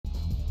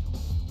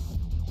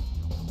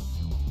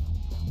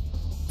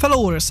Fellow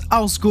warriors,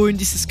 how's going?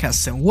 This is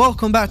Kessen.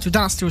 Welcome back to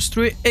Dynasty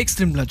 3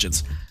 Xtreme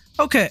Legends.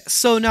 Okay,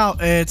 so now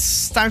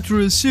it's time to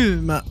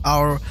resume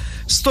our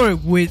story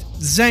with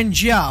Zhang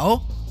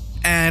Jiao.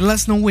 And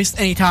let's not waste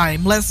any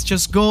time. Let's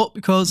just go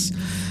because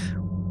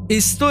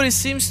his story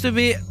seems to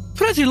be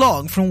pretty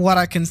long from what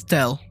I can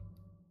tell.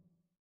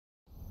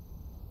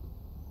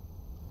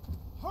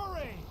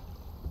 Hurry!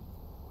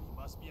 We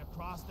must be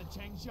across the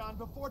Jian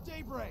before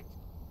daybreak.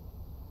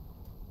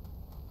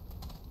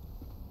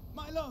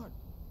 My lord,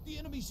 the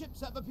enemy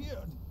ships have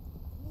appeared.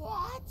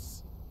 What?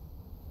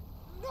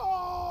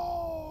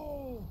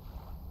 No!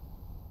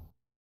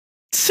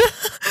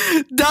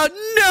 No!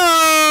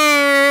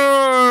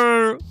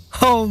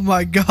 Oh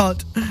my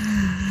god.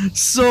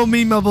 So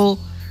memeable.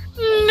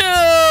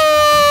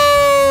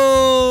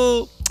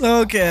 No!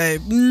 Okay,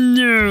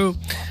 no.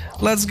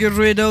 Let's get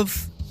rid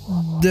of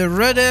the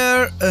red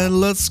air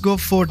and let's go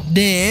for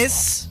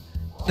this.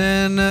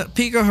 Then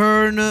pick a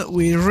horn,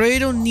 we really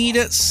don't need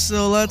it,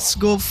 so let's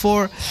go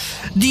for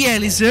the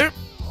Elixir.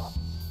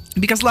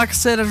 Because like I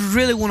said, I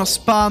really want to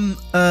spam.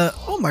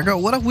 Oh my god,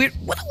 what a weird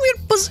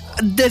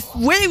the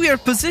way we are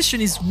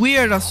positioned is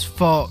weird as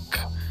fuck.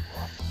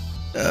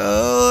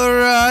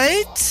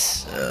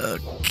 Alright.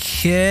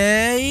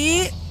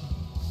 Okay.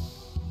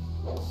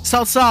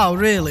 Cao,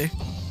 really.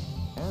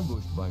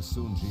 Ambushed by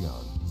Sun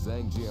Jian,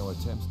 Zhang Jiao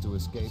attempts to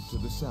escape to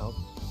the south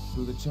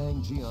through the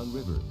Jian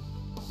River.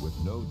 With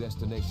no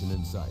destination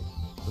in sight,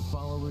 the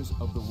followers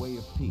of the Way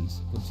of Peace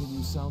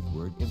continue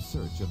southward in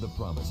search of the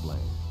Promised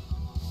Land.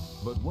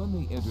 But when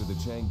they enter the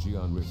Jian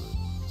River,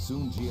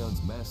 Sun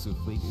Jian's massive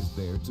fleet is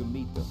there to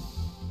meet them.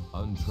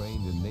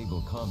 Untrained in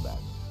naval combat,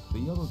 the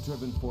Yellow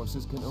Turban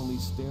forces can only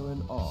stare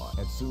in awe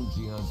at Sun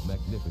Jian's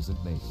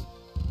magnificent navy.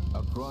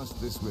 Across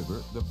this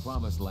river, the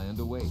Promised Land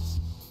awaits.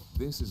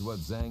 This is what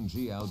Zhang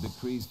Jiao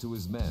decrees to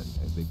his men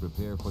as they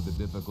prepare for the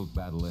difficult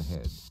battle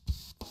ahead.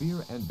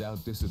 Fear and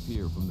doubt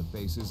disappear from the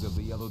faces of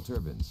the Yellow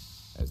Turbans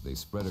as they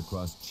spread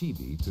across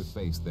Chibi to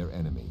face their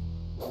enemy.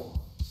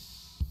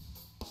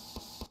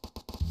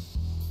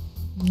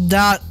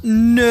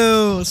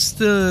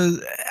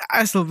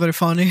 Still very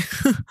funny.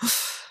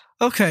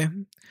 Okay,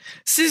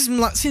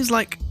 seems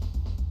like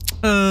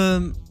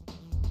Cao.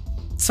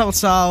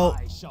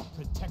 I shall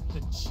protect the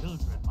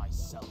children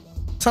myself.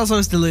 Cao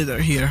is the leader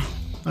here.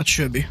 That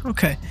should be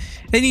okay.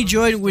 And he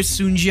joined with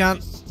Sun Jian.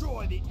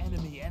 Destroy the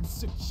enemy and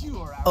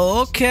secure our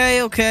Okay,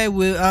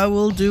 I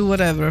will do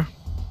whatever.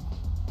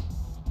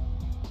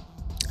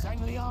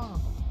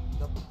 Liang,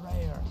 the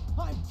prayer.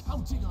 I'm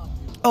counting on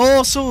you.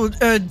 Oh, so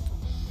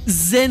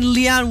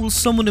Liang will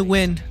summon a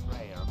wind.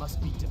 Prayer must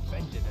be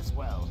defended as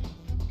well.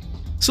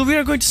 So we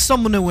are going to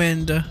summon a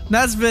wind.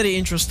 That's very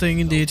interesting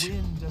indeed. The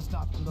wind does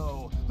not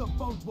blow. The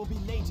boat will be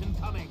late in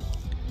coming.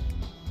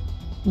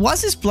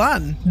 What's his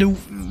plan?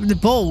 The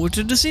boat?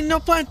 Does he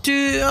not plan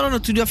to, I don't know,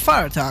 to do a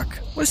fire attack?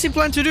 What does he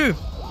plan to do?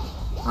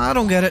 I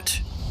don't get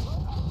it.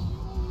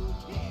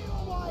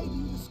 Why do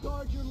you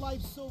discard your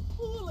life so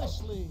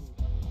foolishly?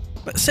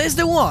 But says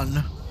the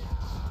one.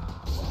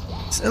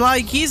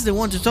 Like he's the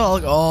one to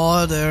talk.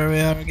 Oh, there we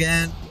are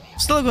again.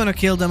 Still gonna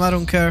kill them, I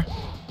don't care.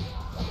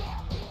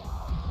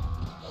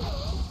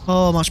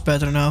 Oh, much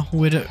better now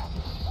with it.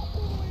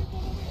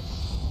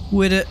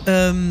 With it,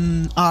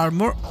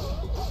 armor.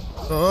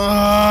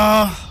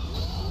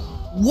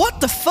 What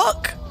the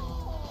fuck?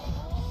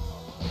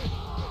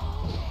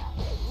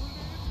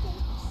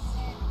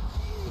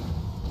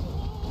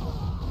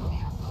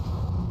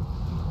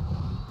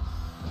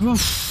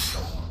 Oof.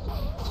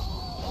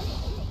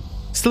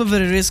 Still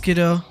very risky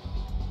though.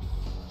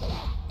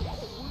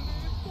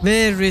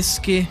 Very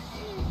risky.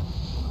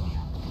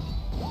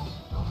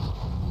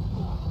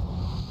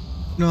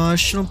 No, I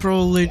shouldn't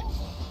probably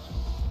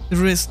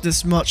risk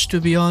this much,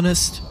 to be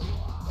honest.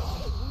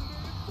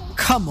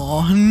 Come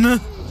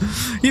on.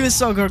 Even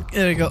so,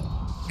 there you go.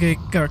 Okay,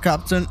 our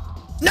captain.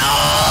 No!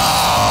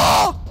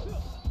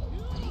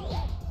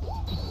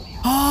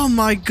 Oh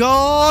my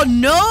god,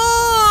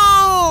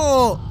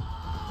 no!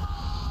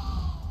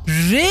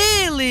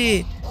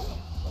 Really?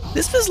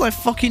 This feels like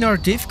fucking our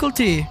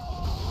difficulty.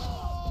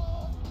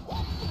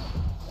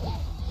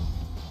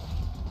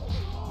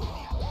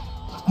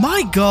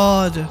 My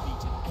god.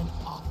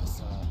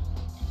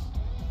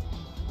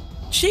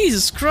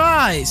 Jesus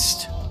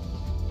Christ.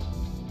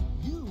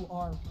 You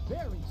are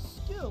very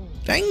skilled.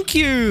 Thank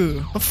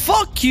you. But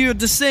fuck you at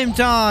the same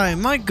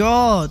time. My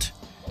god.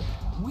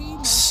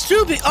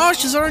 Stupid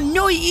archers are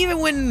annoying even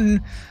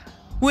when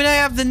I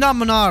have the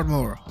Naman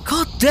armor.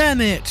 God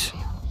damn it.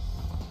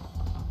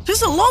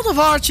 There's a lot of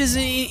archers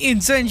in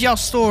Zhang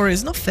Jiao's story.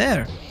 It's not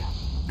fair.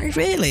 Like,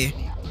 really.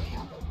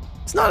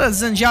 It's not that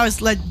Zhang Jiao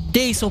is like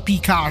Days OP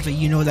Carter,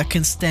 you know, that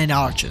can stand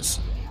archers.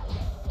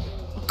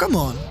 Oh, come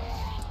on.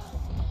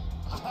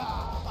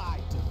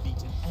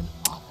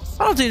 I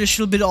don't think there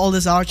should be all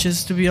these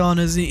archers, to be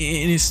honest,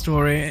 in his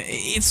story.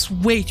 It's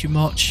way too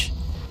much.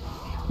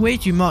 Way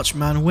too much,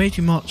 man. Way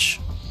too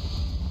much.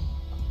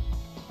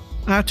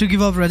 I had to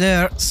give up red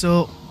air,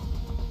 so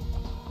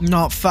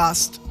not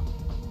fast.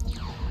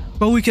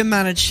 But we can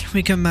manage.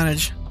 We can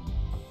manage.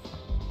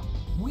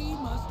 We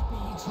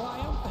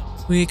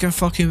We can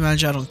fucking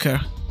manage, I don't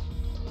care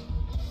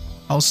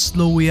how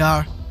slow we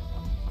are.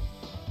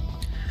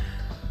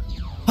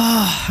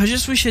 I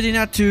just wish I didn't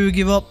have to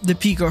give up the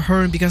peak or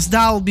Hearn, because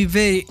that would be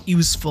very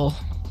useful.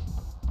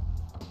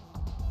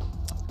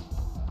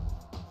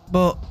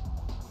 But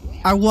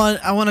I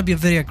want to be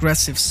very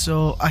aggressive,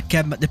 so I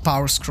kept the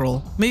power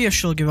scroll. Maybe I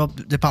should give up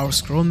the power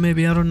scroll,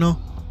 maybe, I don't know.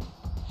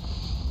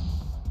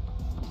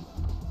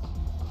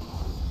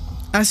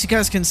 As you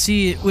guys can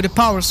see, with the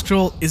power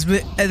scroll,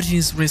 everything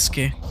is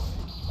risky.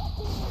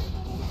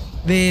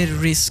 Very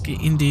risky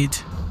indeed.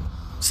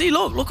 See,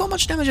 look how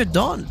much damage I've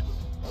done.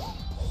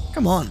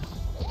 Come on.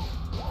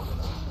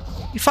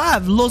 If I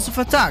have loads of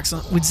attacks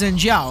with Zhang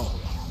Jiao,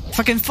 if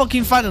I can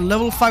fucking fight a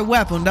level 5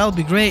 weapon, that would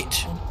be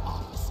great.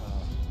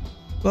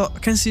 But I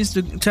can't seem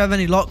to have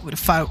any luck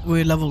with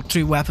a level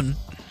 3 weapon.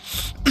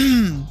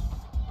 I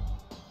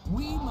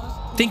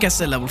think I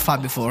said level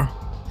 5 before.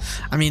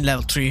 I mean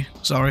level 3,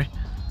 sorry.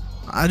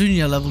 I do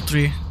need a level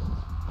 3.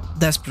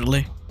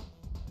 Desperately.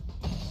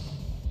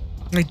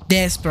 Like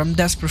desperate, I'm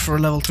desperate for a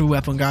level 3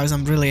 weapon, guys, I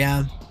really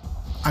am.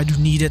 I do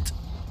need it.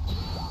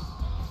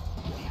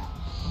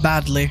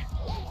 Badly.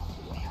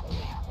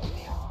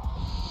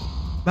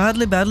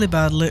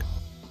 Badly.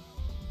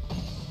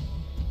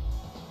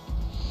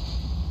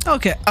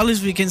 Okay, at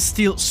least we can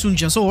steal Sun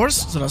Jian's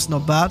horse, so that's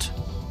not bad.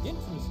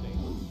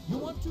 Interesting. You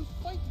want to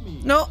fight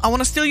me? No, I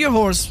want to steal your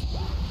horse.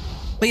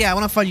 But yeah, I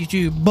want to fight you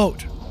too,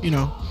 both, you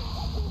know.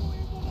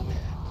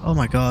 Oh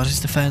my god, his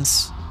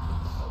defense.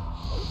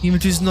 Even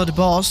though he's not the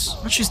boss.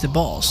 Actually, he's the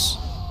boss.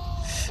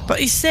 But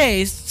he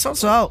says it's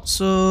also out,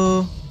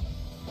 so...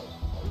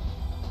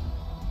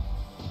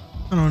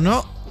 I don't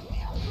know.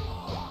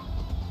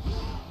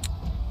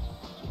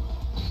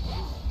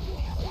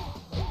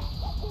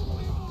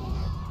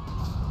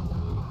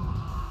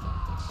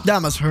 That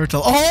must hurt a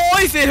lot. Oh,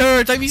 if it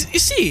hurt! I mean, you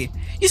see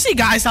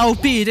guys how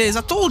OP it is.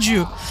 I told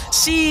you.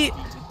 See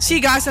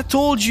guys, I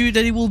told you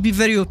that it will be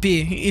very OP.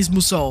 It's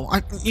Musou.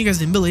 You guys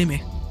didn't believe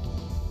me.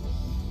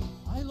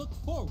 I look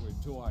forward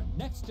to our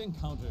next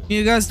encounter.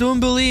 You guys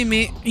don't believe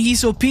me.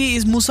 He's OP.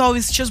 His Musou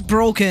is just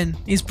broken.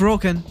 He's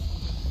broken.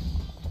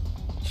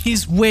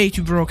 He's way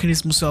too broken.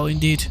 His Musou,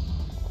 indeed.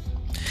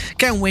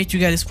 Can't wait to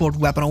get his fourth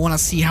weapon. I want to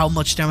see how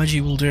much damage he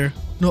will do.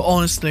 No,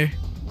 honestly,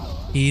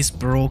 he's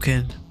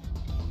broken.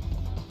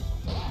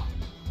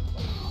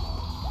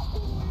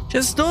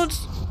 Just don't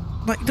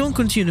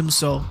continue him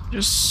so.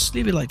 Just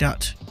leave it like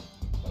that.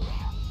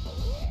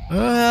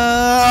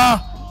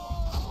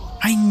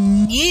 I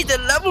need a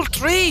level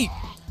 3!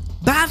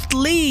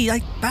 Badly!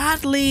 Like,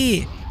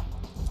 badly!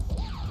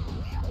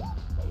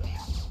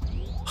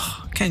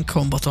 Can't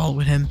combat all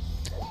with him.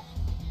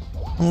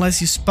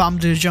 Unless you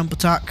spam the jump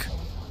attack.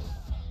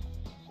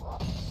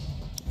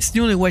 It's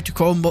the only way to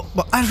combo,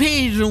 but I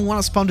really don't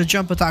want to spam the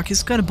jump attack.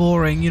 It's kind of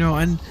boring, you know,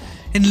 and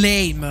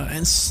lame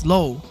and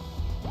slow.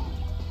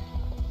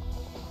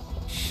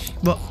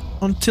 But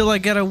until I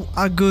get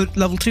a good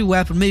level 3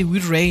 weapon, maybe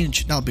with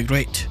range, that'll be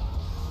great.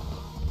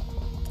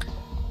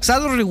 Because I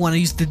don't really want to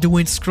use the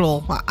wind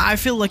scroll. I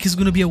feel like it's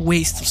going to be a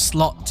waste of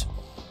slot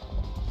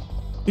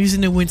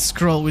using the wind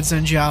scroll with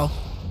Zhang Jiao.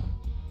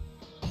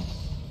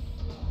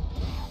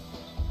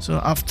 So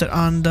after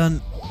I'm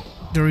done,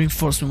 the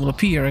reinforcement will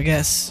appear, I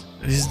guess.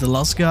 This is the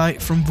last guy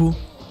from Wu.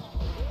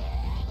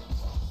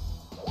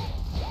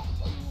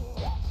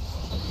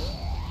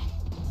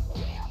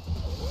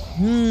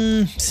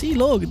 See,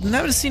 look, I've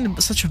never seen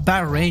such a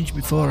bad range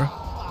before.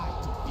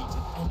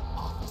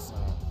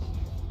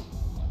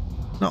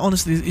 No,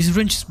 honestly, his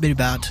range is very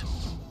bad.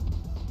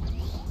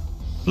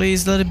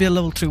 Please, let it be a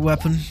level 3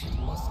 weapon.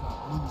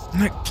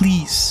 Like,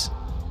 please.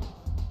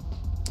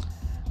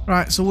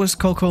 Right, so where's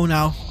Coco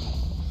now?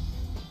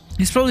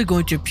 He's probably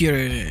going to appear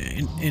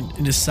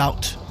in the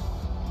south.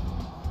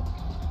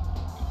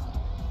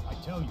 I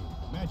tell you,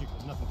 magic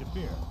is nothing to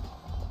fear.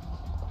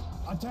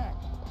 Attack!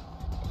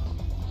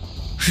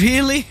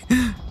 Really?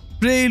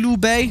 Really, Liu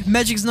Bei?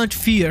 Magic's not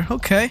fear.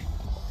 Okay.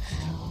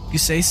 You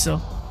say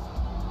so.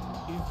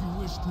 If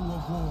you wish to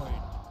avoid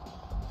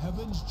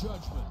heaven's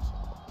judgment,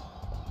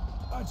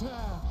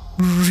 attack!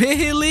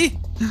 Really?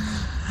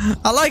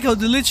 I like how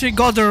they literally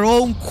got their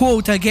own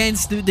quote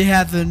against the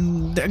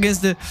heaven,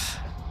 against the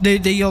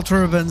Yellow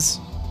Turbans.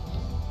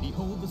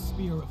 Behold the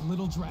spear of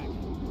little dragon.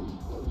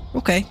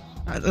 Okay,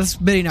 that's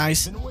very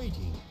nice. Been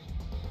waiting.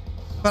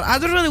 But I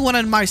don't really want to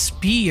admire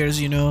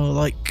spears, you know,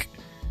 like...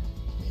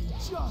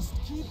 They just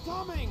keep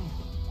coming.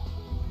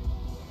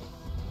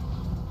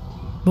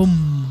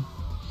 Boom.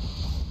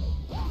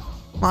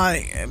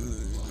 I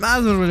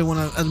don't really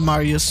want to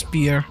admire your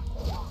spear.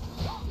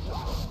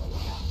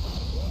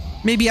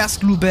 Maybe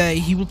ask Liu Bei,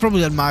 he will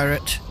probably admire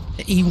it.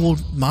 He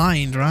won't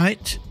mind,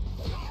 right?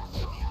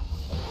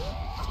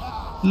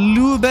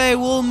 Liu Bei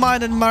won't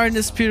mind admiring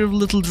the spear of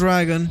little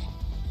dragon.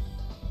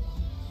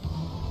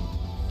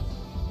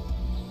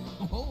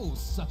 Oh,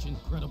 such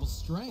incredible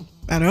strength.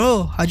 I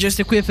know, I just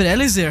equipped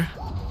Elixir.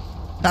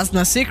 That's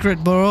not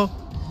secret, bro.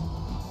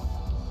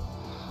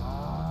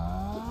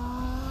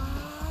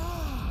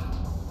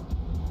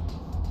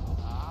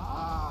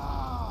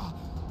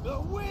 The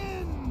wind!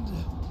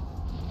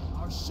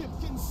 ship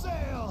can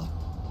sail.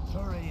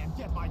 Hurry and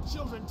get my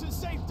children to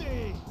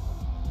safety.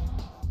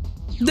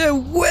 The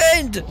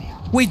wind!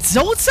 Wait,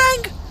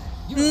 Zoltang?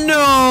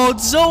 No,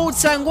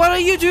 Zoltang, what are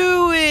you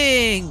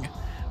doing?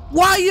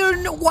 Why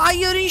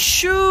you're in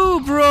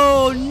shoe,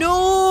 bro?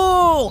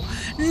 No!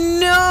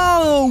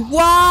 No!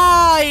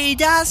 Why?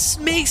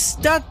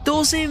 That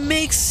doesn't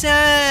make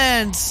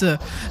sense.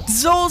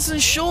 Zoltan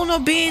should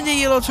not be in the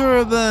yellow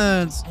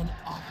turbans.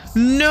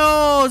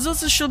 No,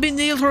 Zoltan should be in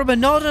the yellow turban,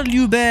 not a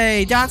Liu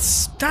Bei.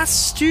 That's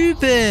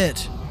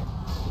stupid.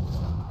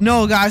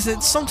 No, guys,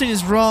 something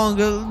is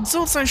wrong.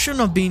 Zoltan should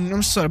not be.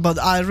 I'm sorry, but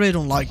I really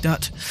don't like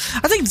that.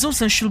 I think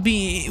Zoltan should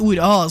be with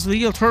us, with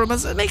yellow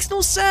turbans. It makes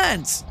no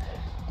sense.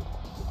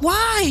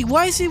 Why?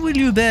 Why is he with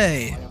Liu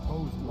Bei?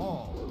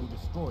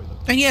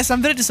 And yes,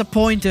 I'm very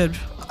disappointed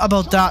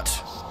about that.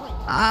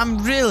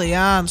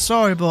 I'm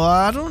sorry, but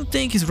I don't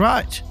think he's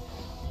right.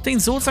 I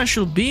think Zoltan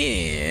should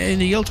be in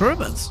the yellow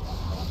turbans.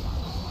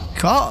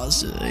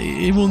 Because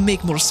it will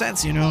make more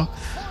sense, you know.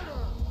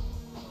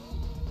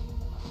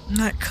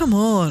 Like, come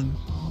on.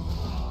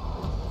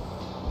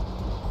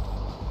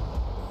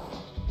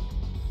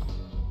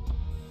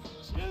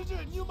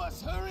 Children, you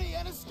must hurry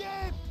and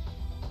escape.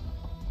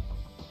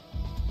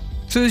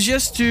 So it's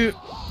just to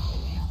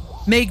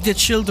make the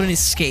children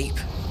escape.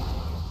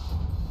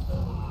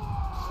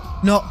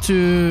 Not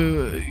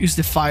to use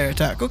the fire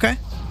attack, okay.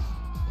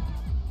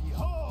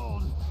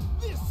 Behold,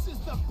 this is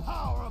the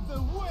power of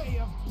the way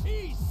of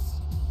peace.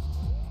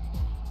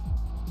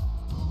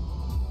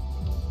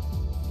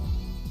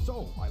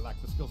 So, I lack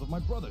the skills of my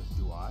brothers,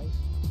 do I?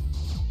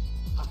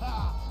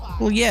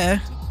 Well, yeah.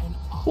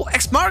 Oh,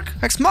 X-Mark!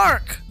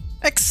 X-Mark!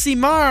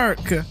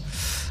 X-Mark!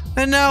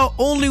 And now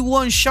only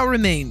one Xiao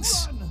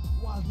remains. Run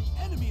while the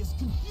enemy is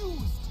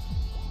confused.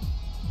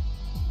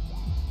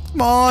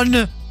 Come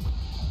on!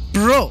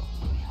 Bro!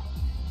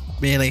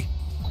 Really?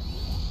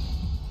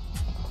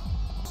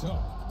 So,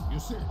 you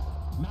see,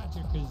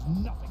 magic is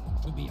nothing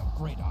to be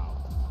afraid of.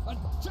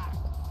 Attack!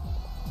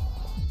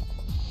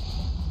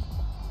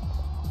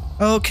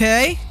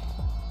 Okay.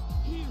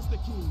 Here's the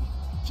key.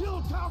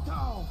 Kill Cao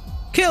Cao.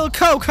 Kill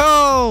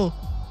Coco!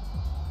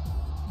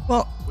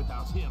 Well,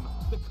 Without him,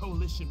 the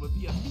coalition would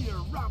be a mere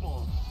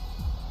rabble.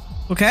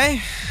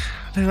 okay.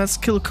 Then let's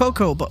kill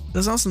Coco, but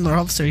there's also another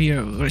officer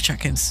here which I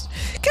can't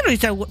really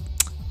tell what.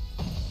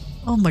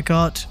 Oh my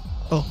god.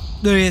 Oh,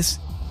 there he is.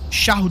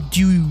 Xiao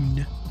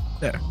Dun.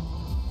 There.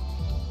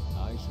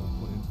 I shall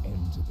put an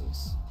end to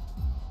this.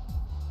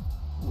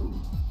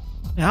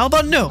 How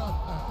about no?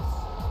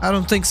 I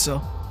don't think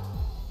so.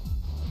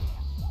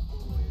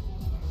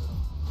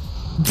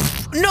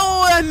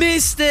 No, I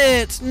missed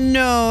it!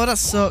 No, that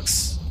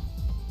sucks.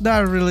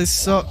 That really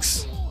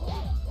sucks.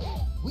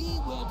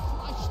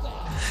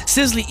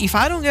 Seriously, if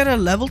I don't get a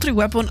level 3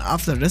 weapon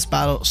after this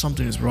battle,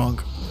 something is wrong.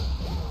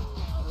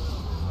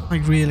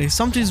 Like really,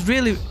 something's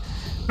really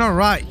not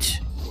right.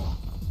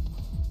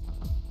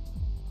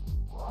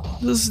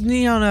 Does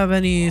Neon have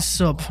any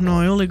sub? No,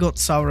 I only got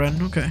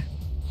Sauron. Okay.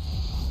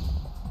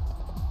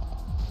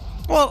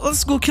 Well,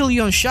 let's go kill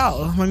Yuan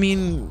Shao. I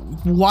mean,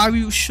 why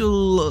we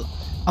should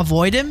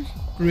avoid him?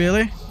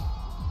 Really?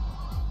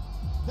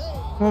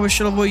 Why we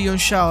should avoid Yuan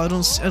Shao? I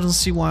don't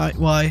see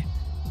why.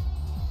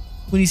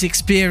 When he's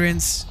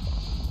experienced.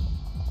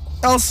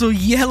 Also,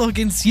 yellow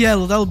against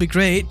yellow. That'll be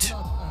great.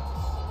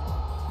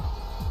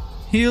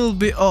 He'll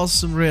be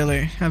awesome,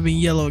 really, having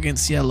yellow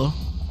against yellow.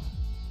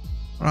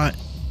 Right.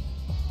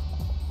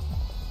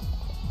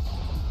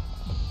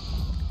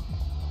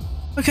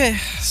 Okay,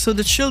 so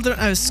the children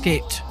have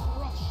escaped.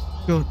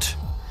 Good.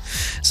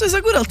 So it's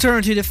a good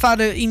alternative, the fact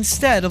that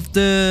instead of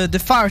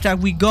the fire attack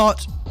we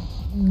got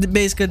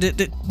basically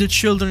the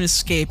children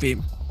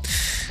escaping.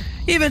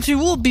 Even it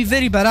would be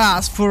very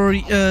badass for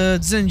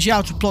Zhang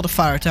Jiao to plot a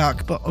fire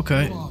attack, but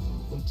okay.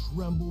 And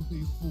tremble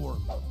before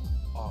me.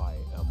 I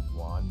am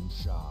Huang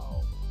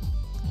Zhao.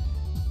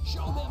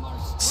 Show them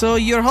our So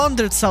you're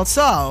 100 Cao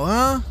Cao,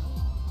 huh?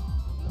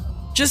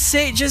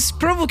 Just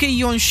provoke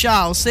Yuan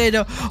Shao. Say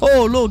that,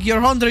 oh look,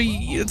 you're 100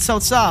 Cao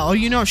Cao. Are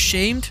you not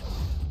ashamed?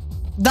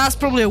 That's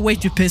probably a way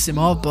to piss him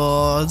off,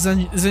 but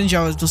Zhang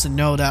Jiao doesn't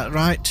know that,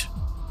 right?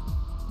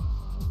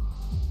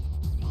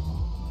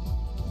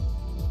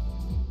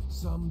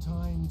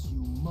 Sometimes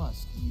you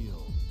must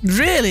yield.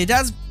 Really?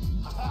 That's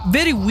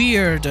very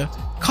weird.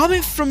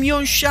 Coming from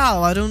Yuan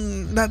Shao, I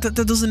don't. That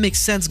doesn't make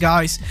sense,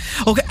 guys.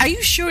 Okay, are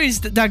you sure is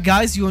that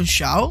guy's Yuan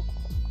Shao?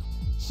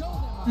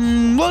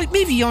 Well,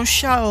 maybe Yuan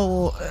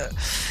Shao.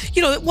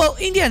 You know, well,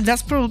 in the end,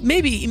 that's probably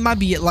maybe it might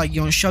be like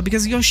Yuan Shao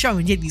because Yuan Shao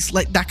indeed is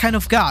like that kind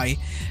of guy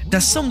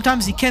that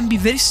sometimes he can be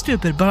very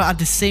stupid, but at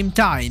the same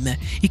time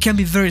he can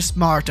be very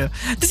smart.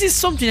 This is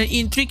something that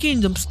in Three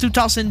Kingdoms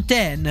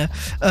 2010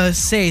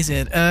 says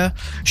it.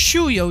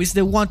 Shuyo is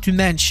the one to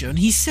mention.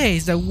 He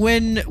says that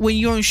when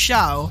Yuan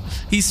Shao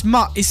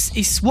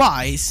is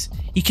wise,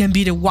 he can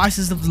be the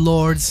wisest of the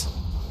lords.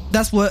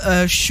 That's what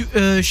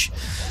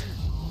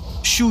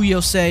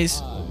Shuyo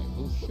says.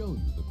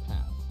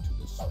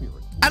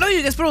 I know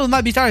you guys probably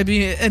might be tired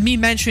of me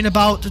mentioning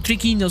about the Three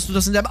Kingdoms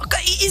 2010, but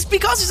it's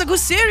because it's a good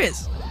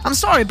series. I'm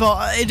sorry,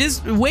 but it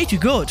is way too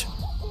good.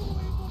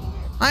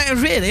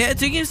 Really,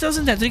 Three Kingdoms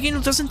 2010, Three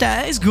Kingdoms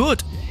 2010 is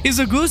good. It's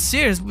a good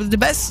series, the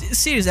best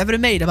series ever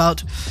made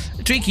about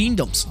Three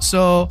Kingdoms.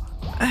 So,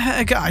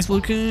 guys,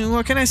 what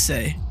can I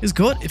say? It's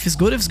good. If it's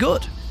good, it's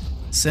good.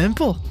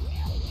 Simple.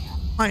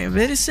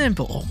 Very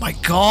simple. Oh my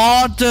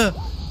god!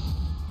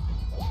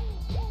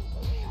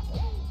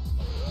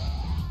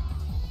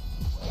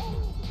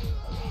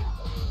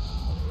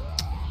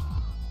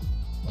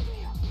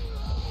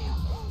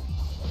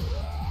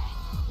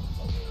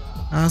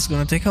 It's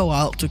gonna take a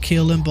while to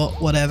kill him,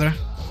 but whatever.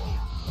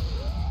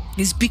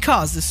 It's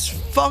because this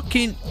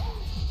fucking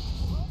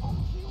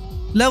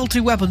level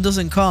 3 weapon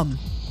doesn't come.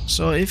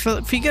 So if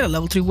we get a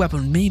level 3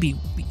 weapon, maybe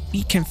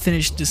we can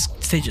finish these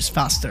stages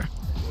faster.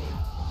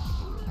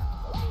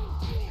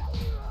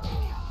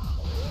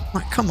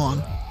 Like, come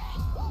on.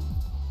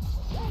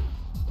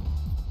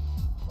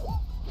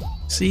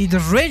 See, the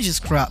rage is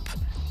crap.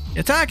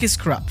 The attack is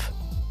crap.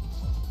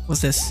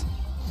 What's this?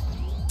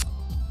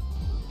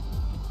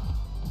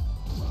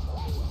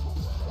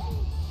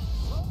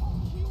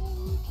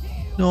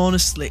 No,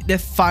 honestly, the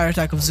fire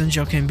attack of Zhang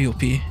Jiao can be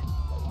OP.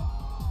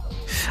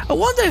 I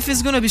wonder if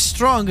it's gonna be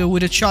stronger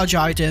with a charge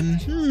item.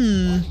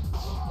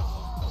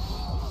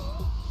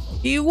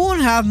 It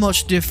won't have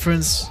much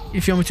difference,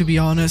 if you want me to be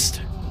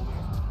honest.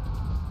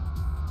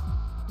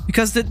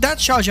 Because that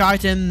charge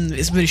item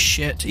is very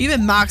shit.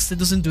 Even maxed, it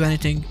doesn't do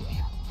anything.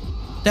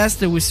 That's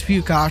the with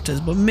few characters,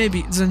 but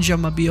maybe Zhang Jiao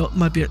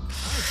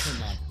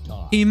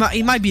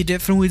it might be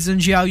different with Zhang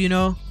Jiao, you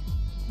know.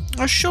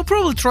 I shall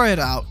probably try it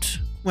out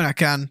when I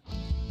can.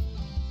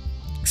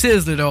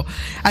 Seriously though,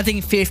 I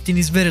think 15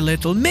 is very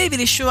little. Maybe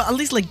they should at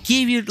least like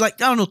give you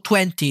like, I don't know,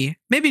 20.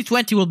 Maybe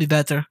 20 will be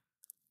better.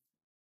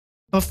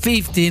 But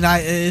 15,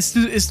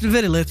 it's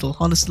very little,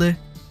 honestly.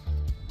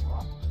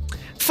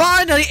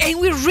 Finally, and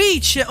we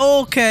reach.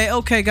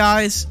 Okay,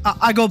 guys.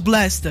 I got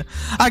blessed.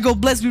 I got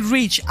blessed with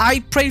reach. I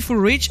prayed for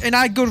reach and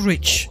I got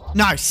rich.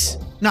 Nice.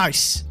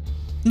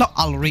 Not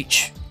all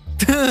rich.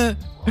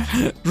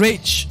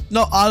 Rich,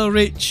 not all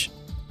rich,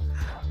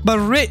 but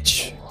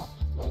rich.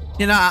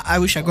 You know, I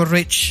wish I got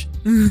rich.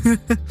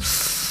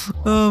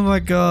 Oh my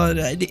god,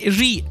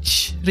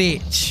 rich.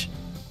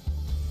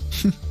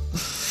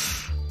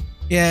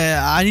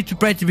 Yeah, I need to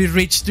pray to be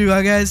rich too,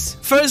 I guess.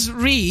 First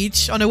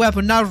reach on a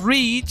weapon, now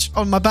reach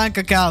on my bank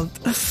account.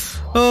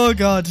 Oh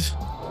god.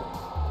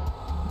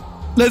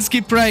 Let's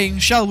keep praying,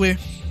 shall we?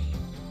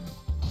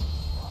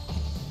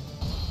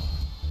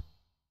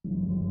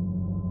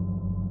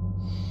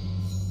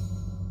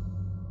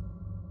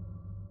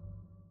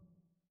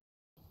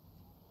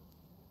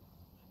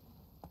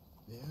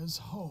 There's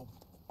hope.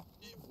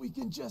 If we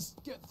can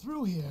just get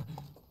through here,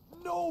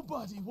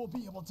 nobody will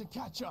be able to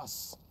catch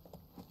us.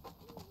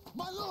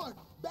 My lord,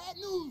 bad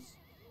news!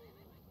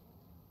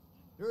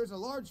 There is a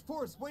large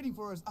force waiting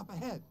for us up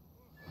ahead.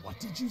 What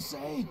did you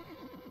say?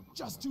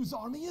 Just whose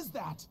army is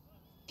that?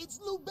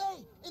 It's Liu Bei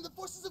and the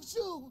forces of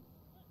Shu.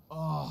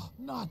 Oh,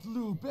 not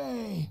Liu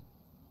Bei.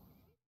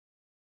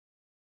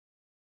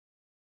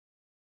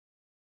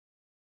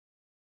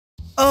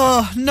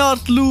 Oh,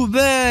 not Liu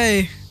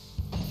Bei.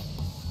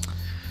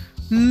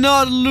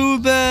 Not Liu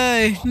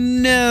Bei.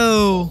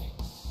 No.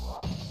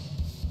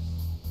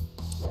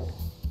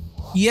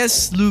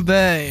 Yes, Liu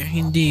Bei,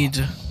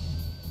 indeed.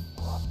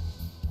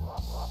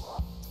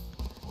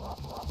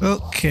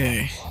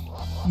 Okay.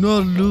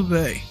 Not Liu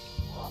Bei.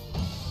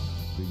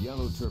 The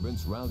Yellow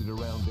Turbans rallied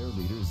around their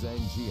leader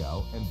Zhang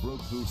Jiao and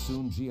broke through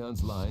Sun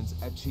Jian's lines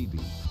at Chibi.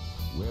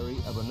 Wary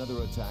of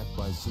another attack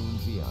by Sun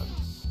Jian,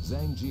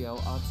 Zhang Jiao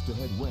opts to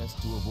head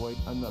west to avoid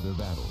another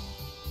battle.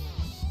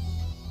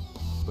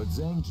 But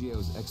Zhang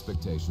Jiao's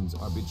expectations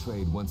are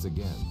betrayed once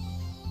again.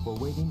 For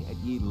waiting at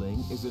Yi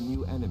Ling is a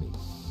new enemy,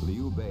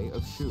 Liu Bei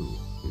of Shu,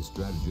 his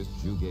strategist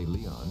Zhuge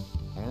Liang,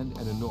 and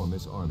an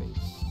enormous army.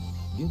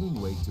 Giving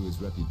weight to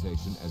his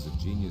reputation as a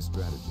genius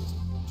strategist,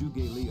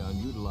 Zhuge Liang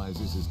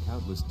utilizes his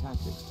countless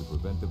tactics to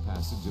prevent the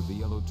passage of the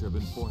Yellow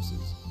Turban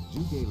forces.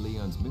 Zhuge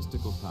Liang's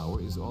mystical power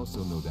is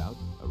also, no doubt,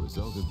 a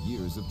result of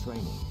years of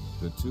training.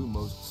 The two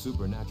most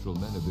supernatural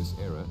men of this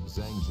era,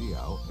 Zhang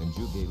Jiao and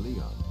Zhuge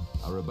Liang,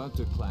 are about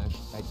to clash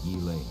at Yi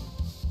Ling.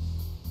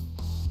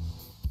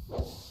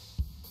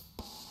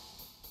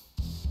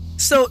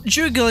 So,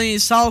 Zhuge Liang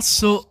is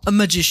also a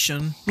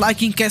magician,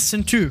 like in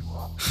Kessen 2.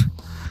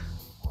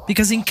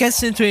 Because in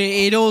Kessen 2,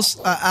 it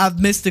also have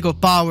mystical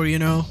power, you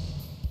know.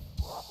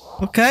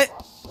 Okay.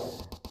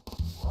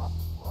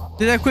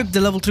 Did I equip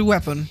the level 3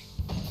 weapon?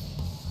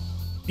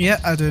 Yeah,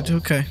 I did,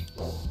 okay.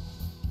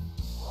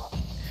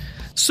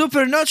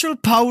 Supernatural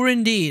power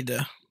indeed.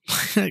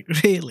 Like,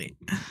 really?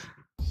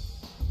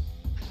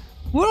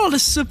 Where all the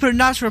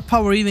supernatural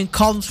power even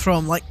comes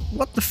from? Like,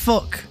 what the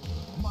fuck?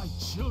 My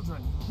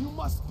children, you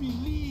must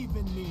believe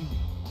in me.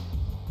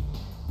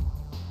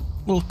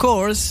 Well, of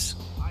course.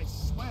 I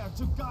swear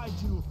to guide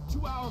you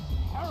to our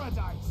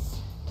paradise.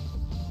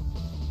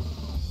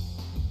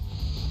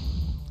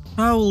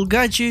 I will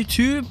guide you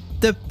to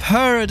the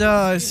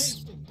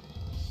paradise.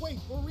 Wait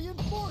for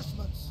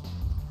reinforcements.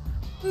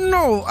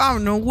 No,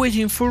 I'm not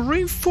waiting for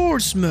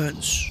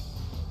reinforcements.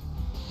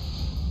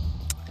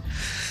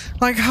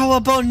 Like, how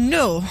about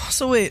no?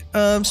 So wait,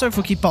 sorry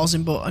for keep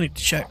pausing, but I need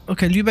to check.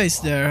 Okay, Liu Bei's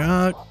there.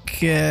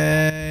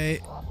 Okay.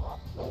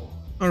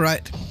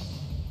 Alright.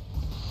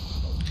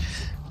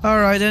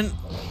 Alright then.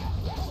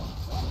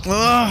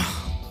 Ugh.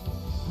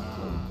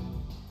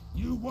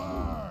 You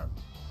were.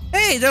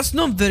 Hey, that's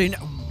not very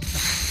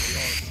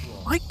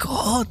my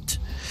god.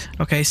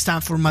 Okay, it's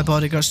time for my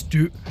bodyguards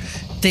to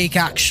take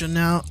action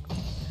now.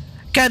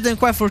 Kept them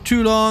quiet for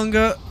too long.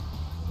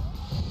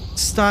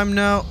 It's time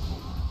now.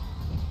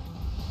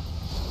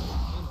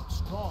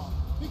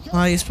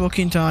 It's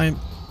fucking time.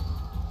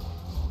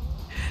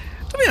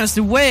 To be honest,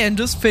 the Wei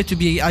does fit to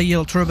be a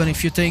yellow turban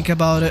if you think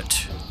about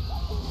it.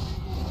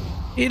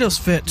 He does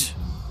fit.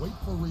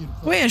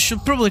 Wei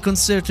should probably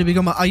consider to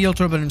become a yellow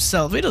turban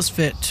himself. He does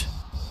fit.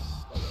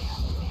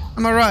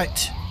 Am I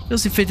right?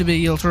 Does he fit to be a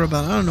yellow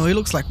turban? I don't know, he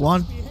looks like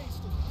one.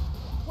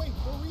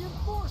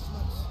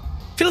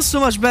 Feels so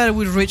much better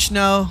with Rich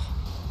now.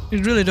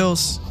 It really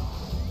does.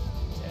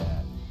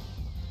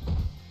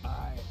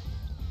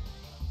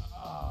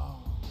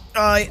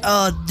 I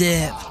are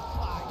dead.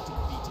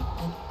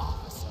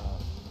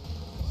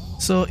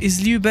 So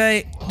is Liu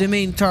Bei the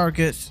main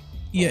target?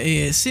 Yeah,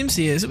 he is. Seems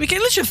he is. We can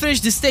literally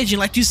finish this stage in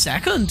like 2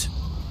 seconds.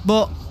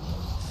 But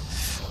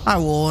I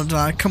won't.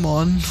 Come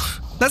on.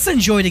 Let's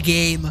enjoy the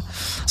game.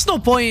 There's no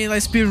point in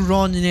like speed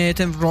running it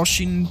and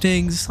rushing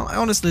things.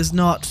 Honestly, it's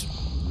not.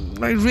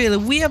 Like really,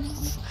 we have.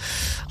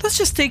 Let's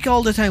just take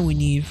all the time we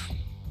need.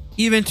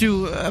 Even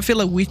to, I feel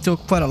like we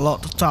took quite a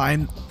lot of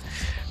time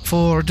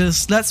for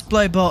this let's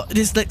play, but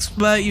this let's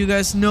play, you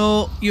guys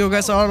know, you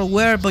guys are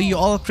aware, but you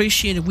all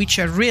appreciate it, which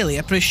I really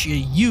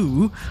appreciate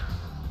you,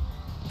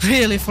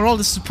 really, for all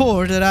the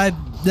support that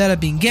I've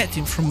been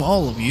getting from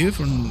all of you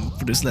for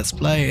this let's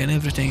play and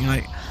everything.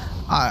 Like,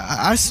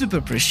 I super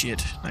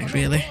appreciate, like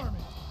really,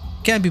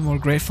 can't be more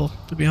grateful,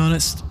 to be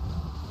honest.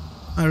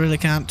 I really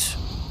can't.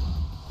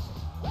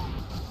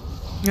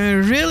 I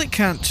really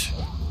can't.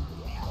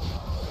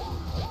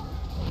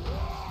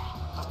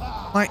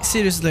 Like,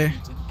 seriously.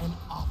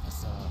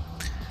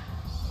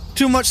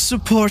 Too much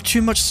support,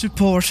 too much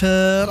support. For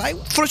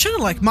a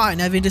channel like mine,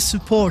 having the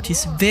support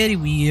is very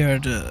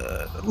weird.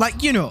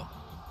 Like, you know,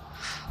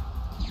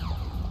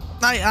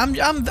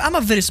 I'm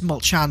a very small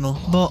channel,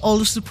 but all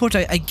the support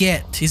I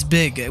get is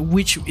big,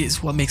 which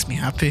is what makes me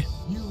happy.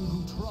 You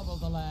who trouble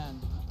the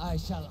land, I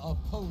shall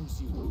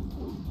oppose you.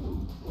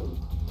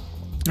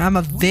 I'm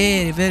a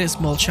very, very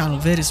small channel,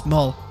 very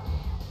small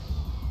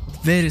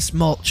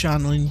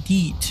channel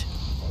indeed.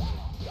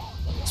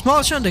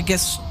 Small channel that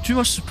gets too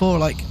much support,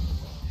 like.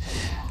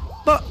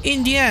 But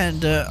in the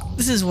end,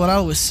 this is what I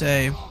always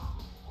say.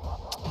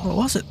 What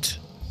was it?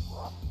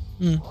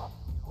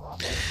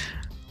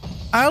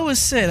 I always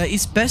say that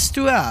it's best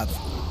to have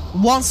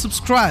 1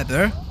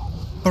 subscriber,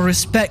 but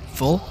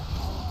respectful,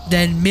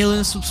 than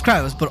million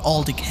subscribers, but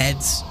all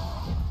dickheads.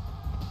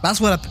 That's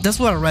what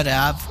I'd rather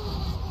have.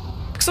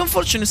 Because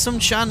unfortunately, some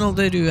channels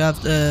they do have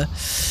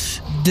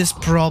this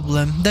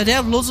problem that they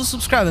have loads of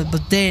subscribers,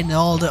 but then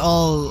all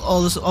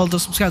the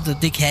subscribers are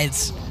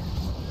dickheads.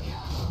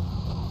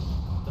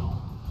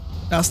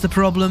 That's the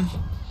problem.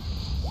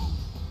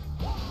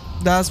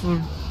 That's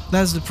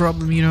the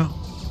problem, you know.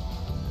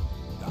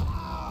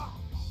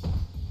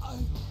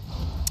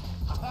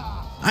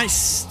 Nice,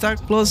 stack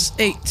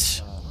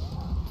 +8.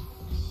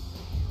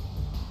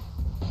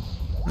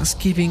 Let's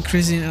keep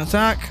increasing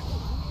attack.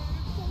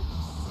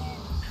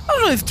 I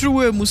don't know if true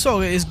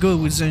Musou is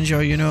good with Zhang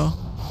Jiao, you know.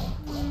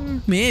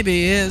 Maybe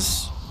he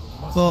is,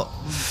 but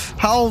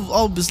I'll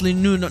obviously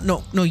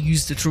no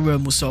use the true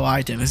Musou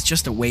item. It's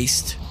just a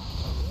waste.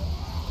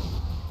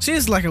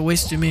 Seems like a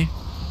waste to me.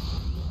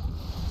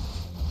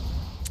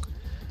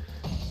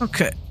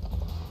 Okay.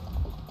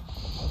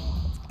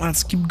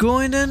 Let's keep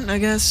going then, I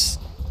guess.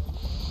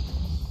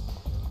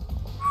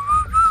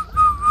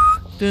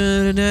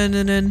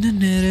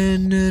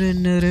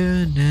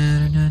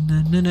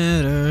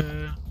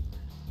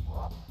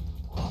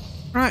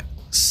 Right,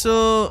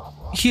 so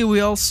here we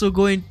also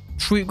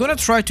we're gonna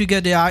try to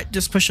get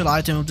the special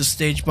item of the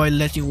stage by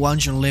letting Huang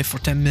Zhong live for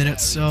 10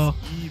 minutes, so...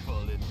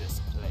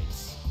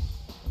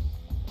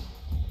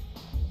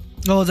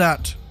 Oh,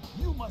 that.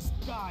 You must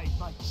guide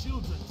my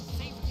children to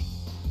safety.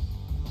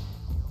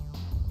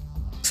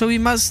 So we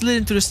must lead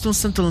into the Stone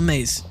Sentinel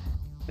maze.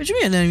 What do you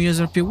mean an enemy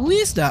user appear? Who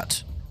is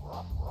that?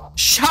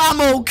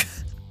 Shamok!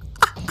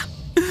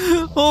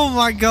 Oh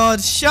my god,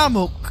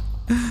 Shamok!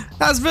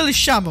 That's really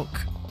Shamok.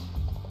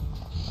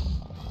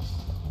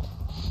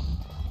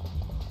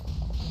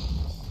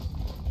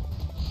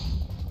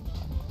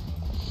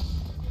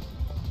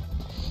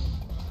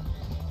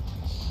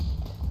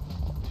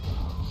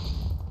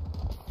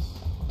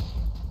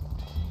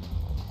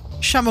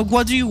 Shamok,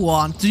 what do you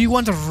want? Do you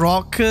want a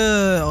rock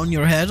on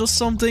your head or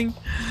something?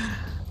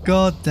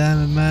 God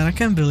damn it, man, I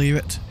can't believe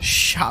it.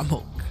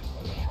 Shamok.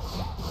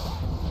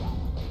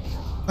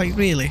 Like,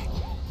 really?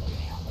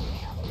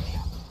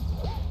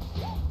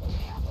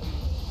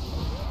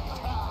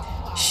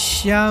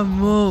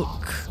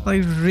 Shamuk.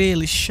 Like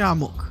really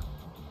Shamuk.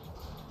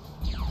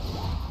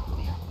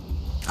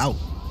 Ow.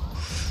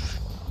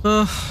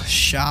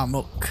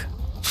 Shamuk.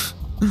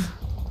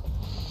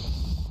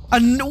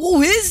 And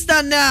who is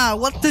that now?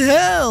 What the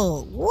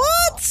hell?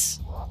 What?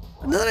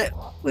 Another.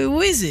 Wait,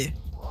 who is he?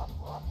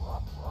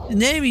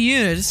 Enemy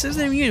unit. It says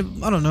enemy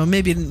unit. I don't know.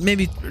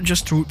 Maybe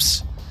just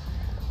troops.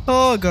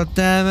 Oh god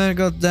damn it!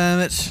 God damn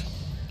it!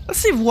 Let's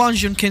see if Huang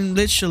Zhong can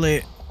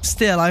literally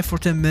stay alive for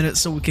 10 minutes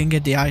so we can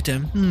get the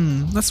item.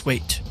 Let's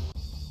wait.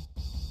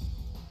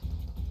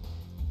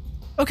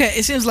 Okay,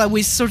 it seems like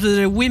we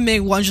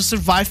make Huang Zhong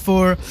survive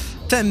for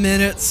 10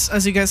 minutes,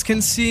 as you guys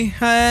can see,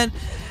 and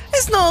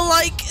it's not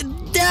like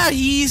that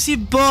easy,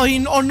 but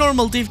on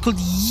normal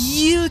difficulty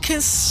you can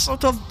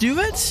sort of do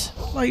it.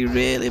 Like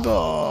really,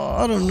 but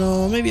I don't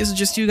know. Maybe I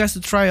suggest you guys to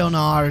try on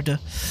hard.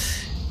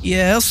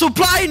 Yeah,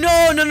 supply.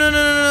 No.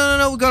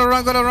 We gotta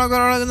run.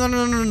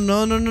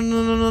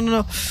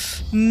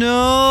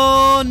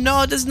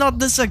 No. That's not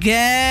this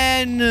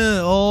again.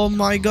 Oh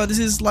my god, this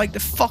is like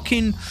the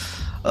fucking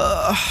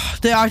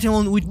the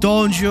item with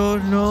Donjo.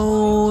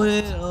 No.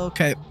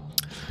 Okay.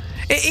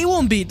 It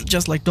won't be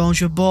just like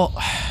Donjo, but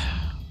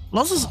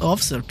lots of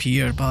officers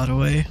appear, by the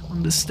way,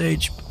 on this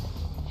stage.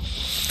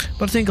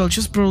 But I think I'll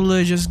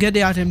probably just get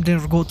the item, then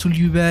go to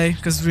Liu Bei,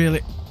 because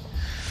really,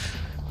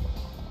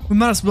 we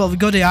might as well. We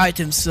got the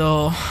item,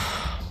 so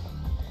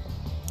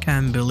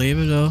can't believe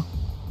it though.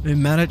 We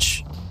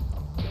managed.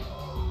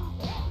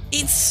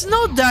 It's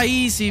not that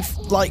easy,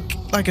 like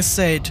I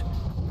said.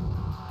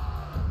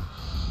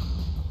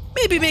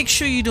 Maybe make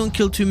sure you don't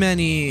kill too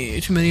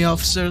many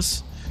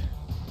officers.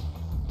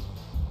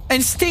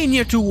 And stay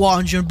near to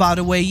Huang Zhong, by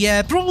the way.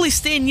 Yeah, probably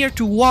stay near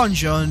to Huang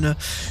Zhong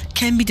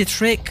can be the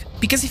trick.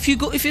 Because if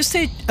you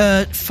stay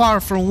far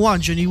from Huang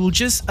Zhong, you will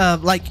just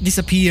like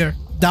disappear,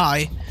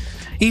 die,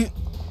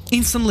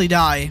 instantly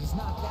die.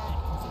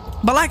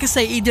 But like I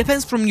say, it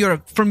depends from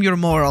your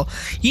moral.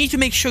 You need to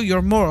make sure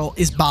your moral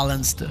is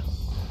balanced.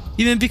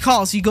 Even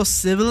because you got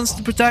civilians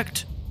to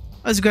protect,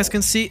 as you guys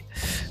can see,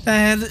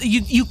 and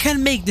you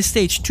can make the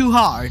stage too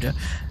hard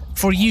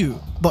for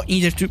you, but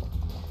neither too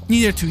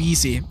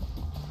easy.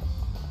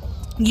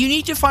 You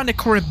need to find a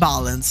correct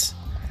balance.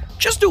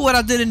 Just do what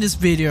I did in this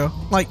video,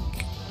 like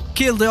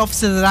kill the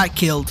officer that I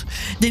killed,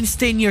 then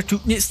stay near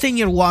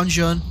Huang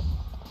Zhong.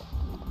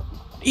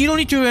 You don't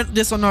need to run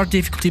this on hard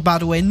difficulty, by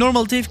the way.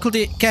 Normal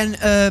difficulty can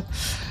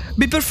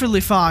be perfectly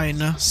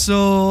fine,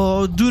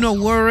 so do not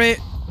worry,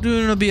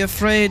 do not be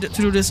afraid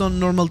to do this on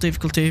normal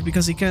difficulty,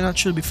 because it can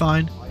actually be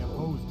fine. I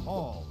oppose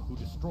all who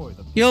destroy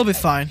the You'll be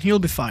fine, you'll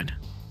be fine.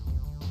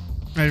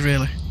 Right,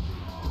 really.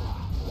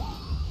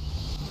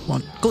 Come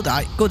on, go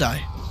die,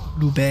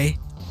 Liu Bei.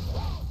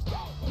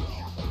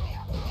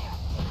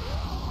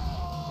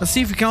 Let's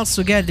see if we can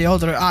also get the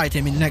other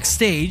item in the next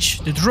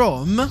stage, the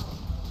drum.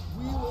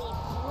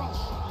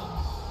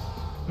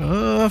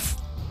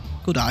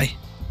 Go die.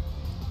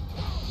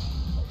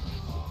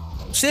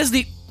 Says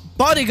the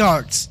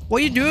bodyguards.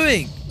 What are you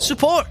doing?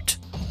 Support.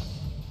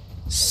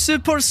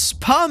 Super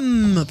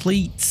spam,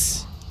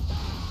 please.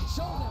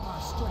 Show them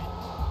our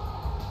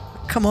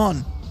strength. Come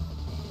on.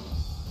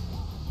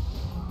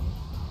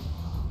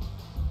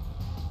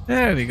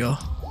 There we go.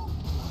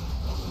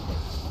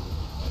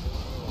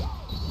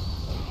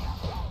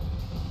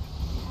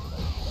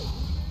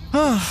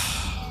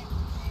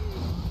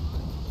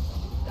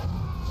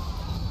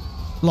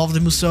 Love the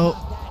Musou.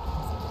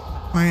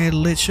 I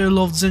literally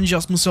love Zhang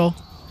Jiao's Musou.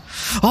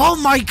 Oh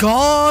my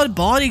god,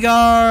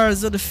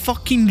 bodyguards of the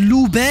fucking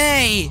Liu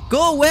Bei!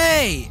 Go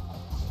away!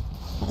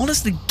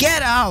 Honestly,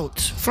 get out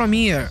from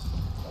here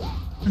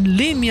and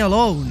leave me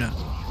alone.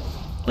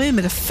 Leave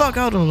me the fuck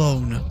out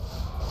alone.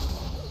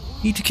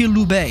 Need to kill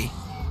Liu Bei.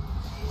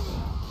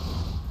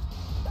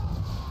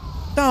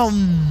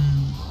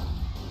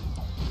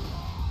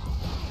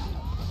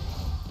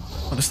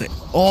 Honestly.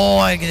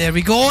 Oh, there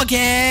we go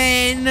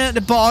again!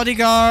 The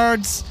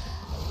bodyguards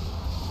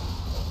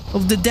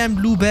of the damn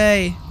Liu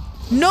Bei.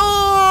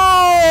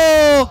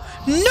 No!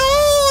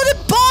 No! The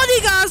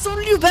bodyguards of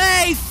Liu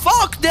Bei!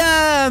 Fuck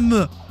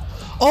them!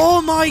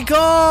 Oh my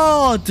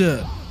god!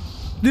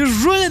 They're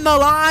ruining my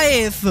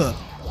life!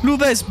 Liu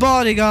Bei's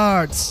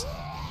bodyguards!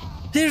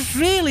 They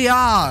really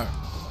are!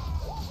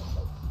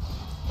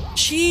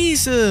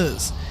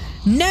 Jesus!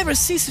 Never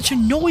seen such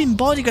annoying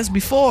bodyguards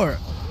before!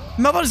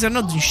 My bodies are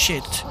not doing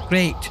shit.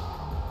 Great.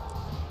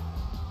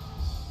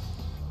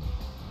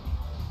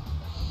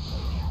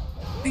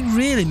 Like,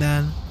 really,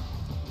 man.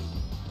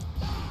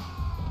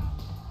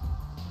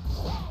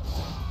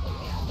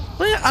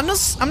 I'm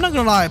not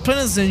gonna lie, playing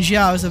as Zhang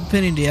Jiao is a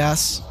pain in the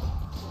ass.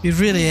 It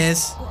really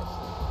is.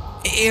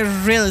 It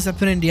really is a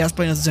pain in the ass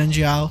playing as Zhang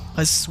Jiao,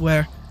 I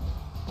swear.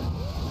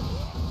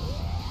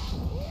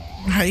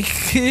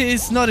 Like,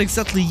 it's not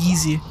exactly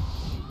easy.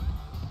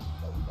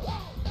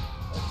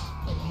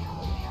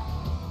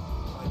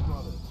 my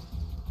brother.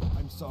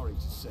 I'm sorry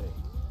to say,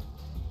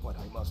 but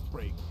I must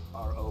break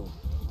our oath.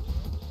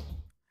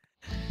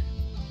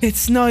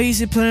 It's not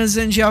easy playing as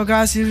Zhang Jiao,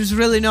 guys. It's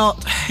really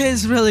not.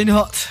 It's really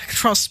not.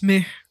 Trust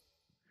me.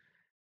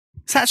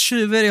 It's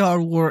actually very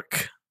hard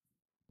work.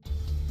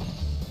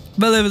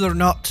 Believe it or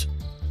not,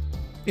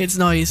 it's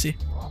not easy.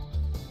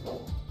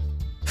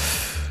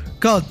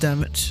 God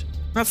damn it.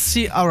 Let's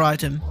see our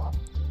item.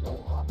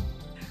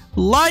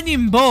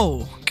 Lightning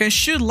bow. Can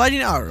shoot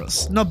lightning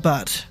arrows. Not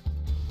bad.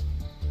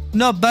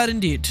 Not bad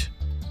indeed.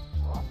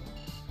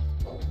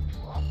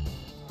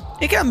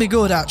 It can be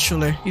good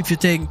actually, if you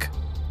think.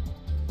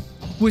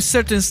 With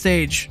certain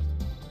stage.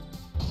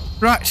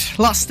 Right,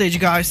 last stage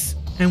guys,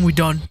 and we're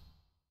done.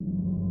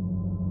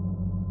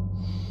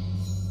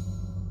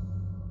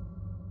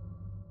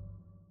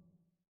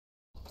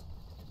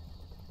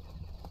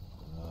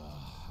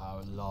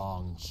 Our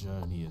long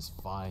journey is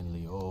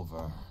finally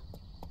over.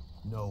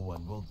 No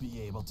one will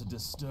be able to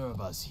disturb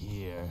us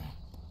here.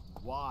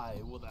 Why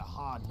will the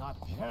Han not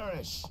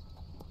perish?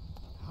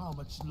 How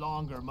much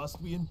longer must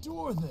we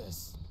endure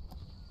this?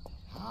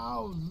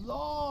 How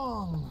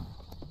long?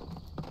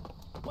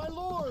 My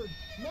lord,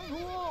 Meng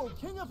Huo,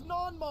 king of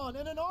Nanman,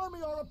 and an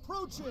army are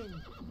approaching.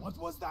 What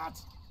was that?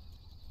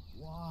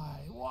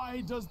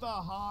 Why does the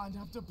Han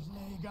have to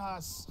plague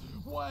us?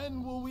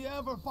 When will we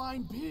ever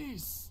find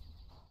peace?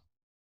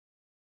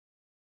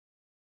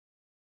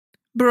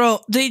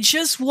 Bro, they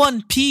just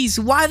want peace.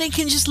 Why they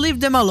can just leave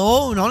them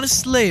alone?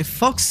 Honestly,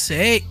 fuck's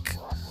sake.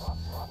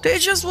 They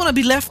just want to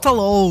be left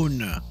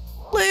alone.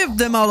 Leave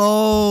them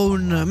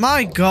alone.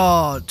 My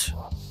god.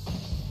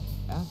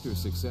 After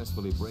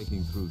successfully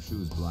breaking through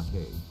Shu's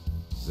blockade,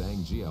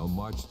 Zhang Jiao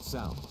marched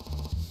south.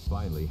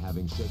 Finally,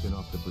 having shaken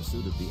off the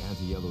pursuit of the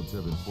anti-Yellow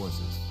Turban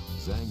forces,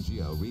 Zhang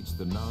Jiao reached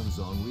the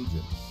Nanzong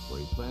region,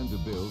 where he planned to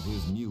build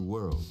his new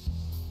world.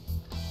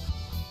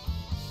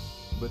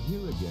 But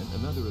here again,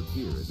 another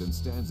appears and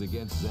stands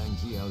against Zhang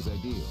Jiao's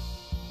ideal.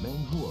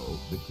 Meng Huo,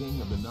 the king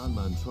of the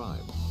Nanman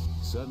tribe,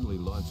 suddenly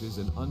launches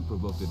an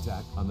unprovoked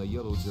attack on the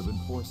Yellow Turban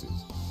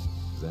forces.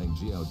 Zhang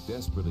Jiao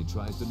desperately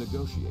tries to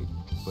negotiate,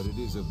 but it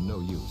is of no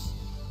use.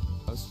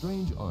 A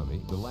strange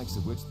army, the likes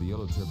of which the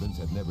Yellow Turbans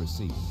had never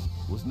seen,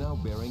 was now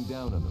bearing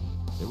down on them.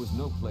 There was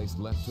no place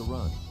left to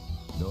run.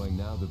 Knowing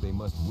now that they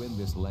must win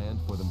this land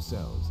for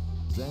themselves,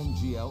 Zhang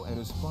Jiao and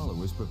his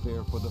followers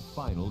prepare for the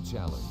final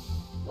challenge.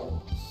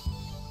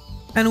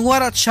 And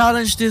what a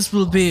challenge this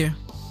will be.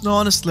 No,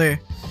 honestly,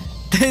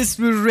 this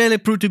will really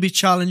prove to be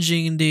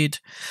challenging indeed.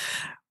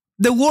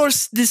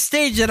 The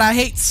stage that I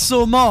hate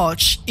so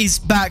much is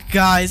back,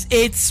 guys.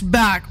 It's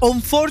back.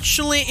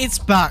 Unfortunately, it's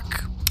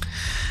back.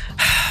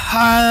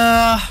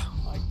 My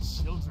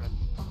children,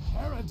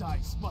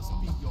 paradise must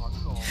be your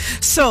goal.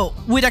 So,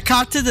 with a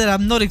character that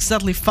I'm not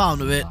exactly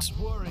fond of it,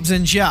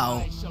 Zhang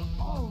Jiao,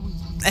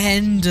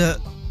 and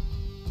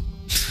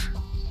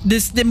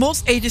the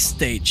most hated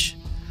stage.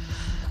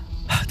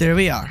 There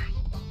we are.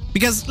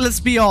 Because let's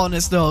be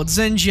honest though,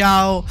 Zhang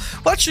Jiao,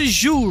 well actually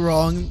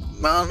Zhurong,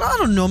 well, I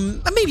don't know,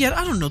 maybe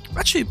I don't know,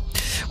 actually,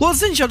 well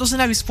Zhang Jiao doesn't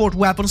have his fourth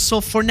weapon, so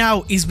for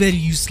now he's very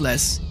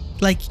useless,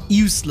 like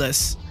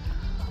useless.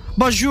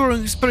 But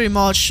Zhurong is pretty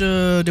much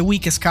the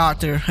weakest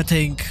character, I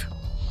think.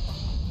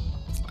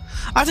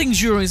 I think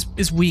Zhurong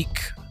is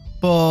weak,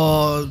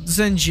 but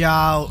Zhang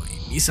Jiao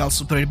is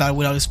also pretty bad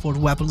without his fourth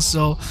weapon,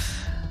 so,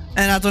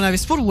 and I don't have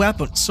his fourth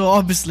weapon, so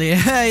obviously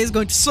he's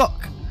going to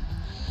suck.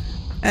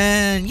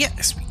 And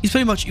yes, he's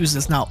pretty much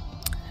useless now.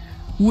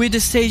 With the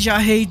stage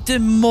I hate the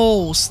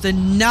most, the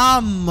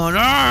Namon.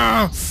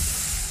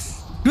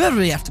 Do I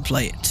really have to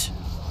play it?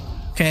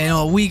 Okay,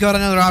 no, we got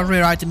another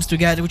rare items to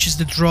get, which is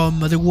the drum,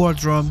 the war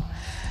drum.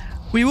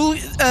 We will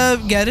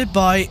get it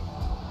by...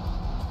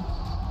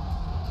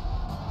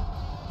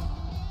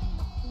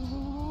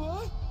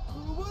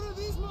 What are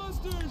these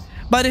monsters?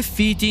 By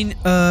defeating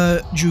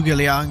Zhuge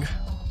Liang.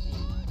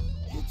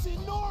 It's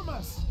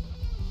enormous.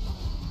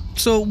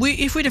 So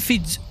if we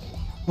defeat...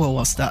 What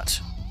was that?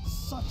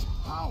 Such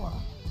power.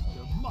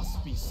 There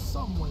must be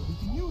some way we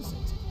can use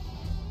it.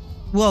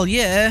 Well,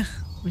 yeah.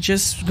 We're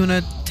just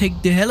gonna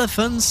take the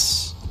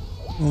elephants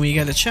when we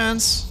get a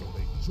chance.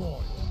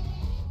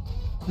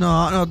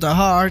 No, not that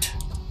hard.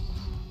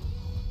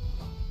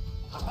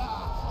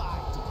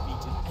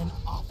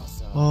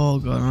 Oh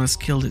god, no, let's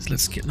kill this.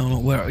 Let's kill. No,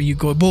 where are you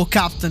going? Bow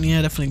captain,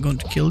 yeah, definitely going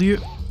to kill you.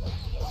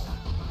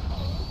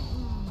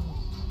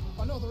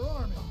 Another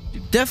army.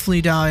 You're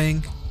definitely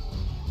dying.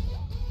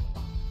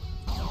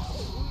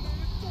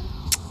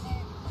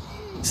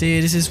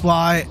 See, this is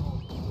why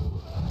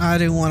I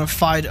didn't want to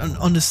fight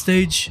on the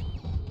stage.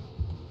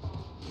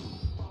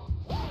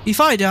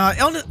 If I die,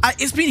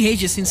 it's been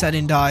ages since I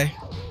didn't die.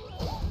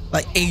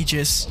 Like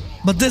ages.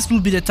 But this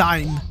will be the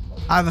time.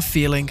 I have a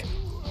feeling.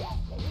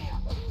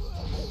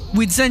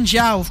 With Zhang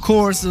Jiao, of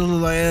course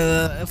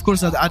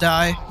I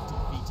die.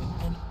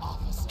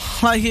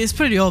 Like, it's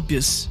pretty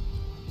obvious.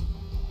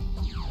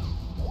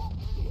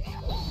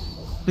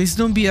 Please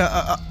don't be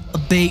a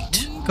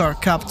bait, car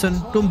captain.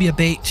 Don't be a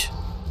bait.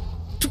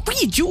 What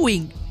are you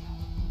doing?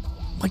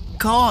 My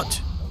god.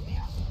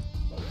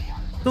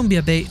 Don't be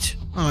a bait.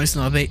 Oh, it's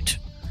not a bait.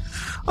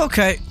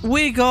 Okay,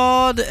 we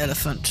got the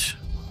elephant.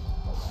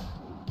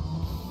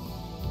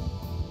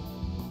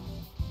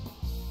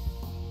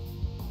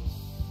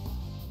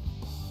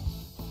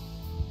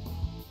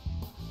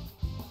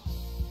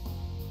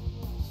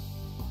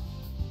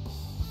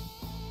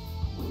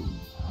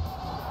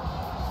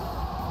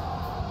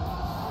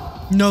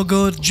 No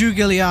good.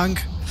 Zhuge Liang.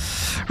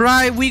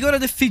 Right, we gotta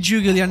defeat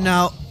Zhuge Liang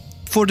now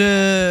for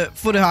the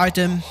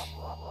item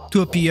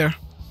to appear.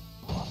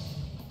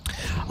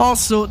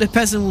 Also, the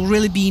peasant will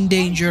really be in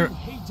danger.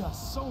 Hate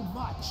us so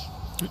much.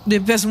 The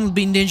peasant will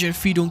be in danger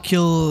if we don't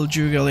kill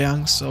Zhuge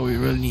Liang, so we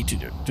really need to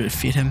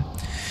defeat him.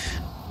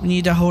 We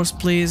need a horse,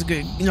 please.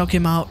 Knock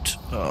him out.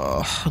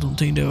 Oh, I don't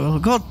think they will.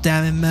 God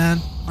damn it, man.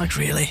 Like,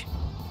 really.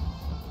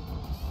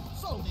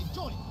 So they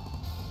joined.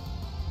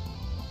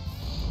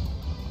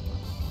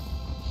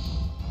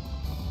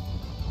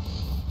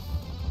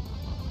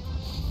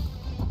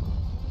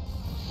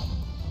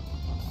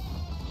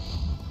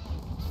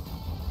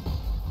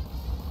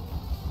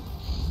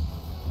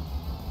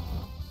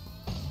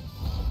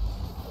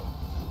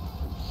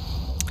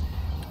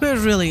 We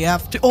really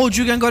have to. Oh,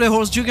 Zhuge got a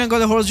horse. Zhuge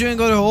got a horse. Zhuge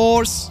got a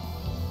horse.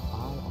 I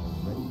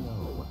already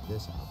know what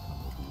this outcome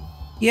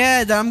will be.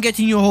 Yeah, that I'm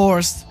getting your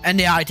horse and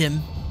the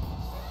item.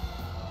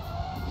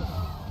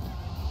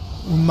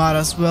 We might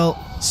as well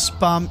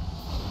spam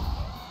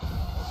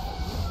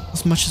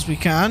as much as we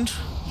can.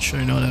 Sure,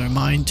 you know, never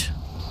mind.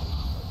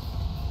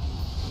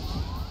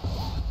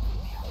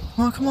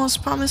 Come on,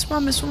 spam it,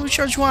 spam it. When we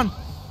charge one.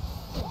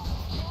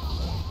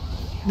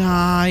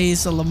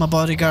 Nice, I love my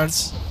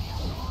bodyguards.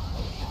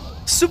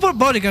 Super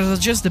bodyguards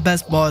are just the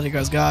best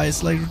bodyguards,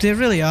 guys. Like, they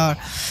really are.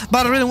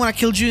 But I really want to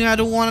kill Junior. I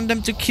don't want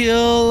them to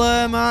kill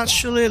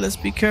actually. Let's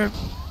be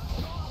careful.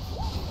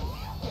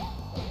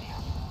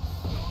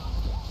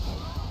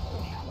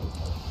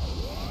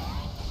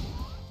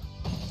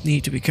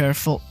 Need to be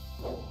careful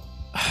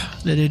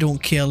that they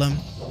don't kill him.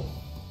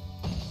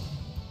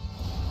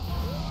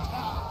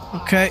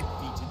 Okay.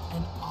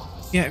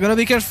 Yeah, gotta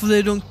be careful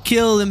they don't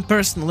kill him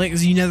personally,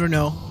 because you never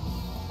know.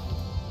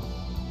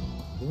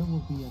 There will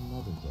be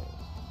another day.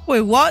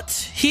 Wait, what?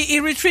 He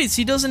retreats,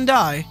 he doesn't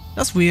die.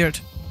 That's weird.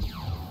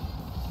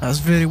 That's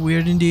very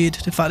weird indeed,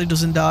 the fact he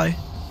doesn't die.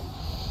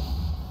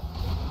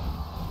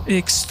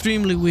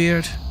 Extremely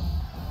weird.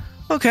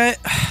 Okay,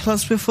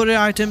 let's wait for the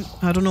item.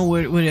 I don't know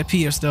where it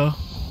appears though.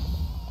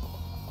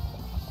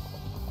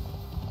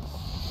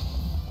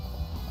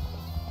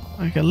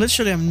 Okay,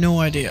 literally I have no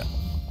idea.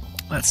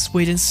 Let's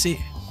wait and see.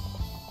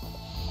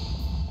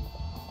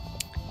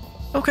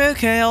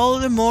 Okay, all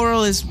the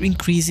moral is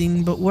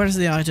increasing, but where's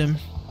the item?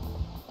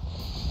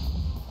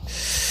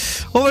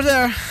 Over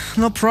there,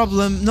 no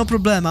problem, no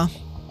problema.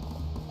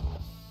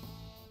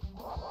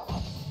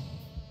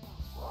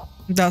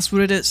 That's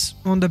where it is,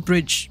 on the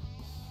bridge.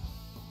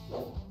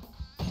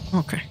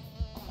 Okay.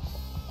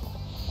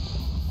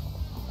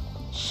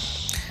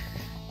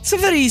 It's a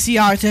very easy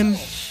item.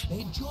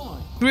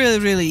 Really,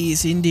 really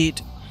easy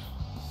indeed.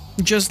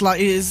 Just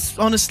like it is,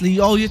 honestly,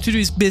 all you have to do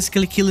is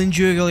basically killing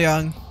Zhuge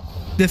Liang.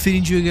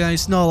 Defeating Zhuge Liang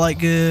is not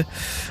like a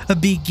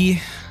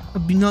biggie.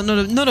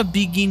 Not a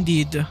biggie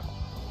indeed.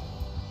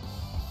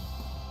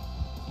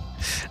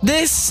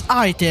 This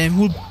item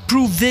will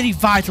prove very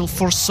vital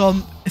for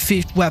some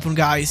 5th weapon,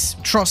 guys.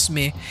 Trust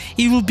me,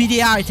 it will be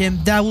the item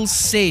that will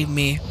save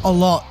me a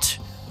lot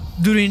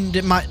during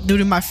my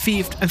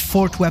 5th and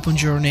 4th weapon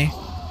journey.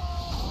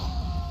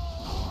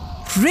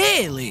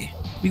 Really?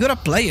 We got a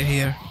player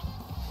here.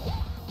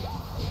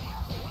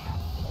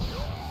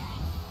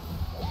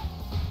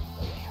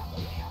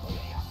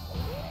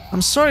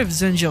 I'm sorry if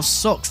Zhang Jiao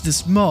sucks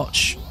this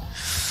much,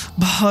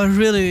 but I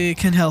really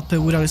can't help it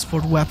without his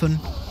 4th weapon.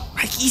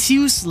 Like, he's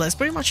useless,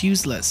 pretty much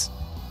useless.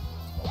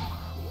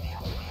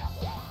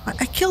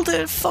 I killed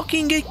the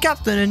fucking gate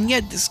captain and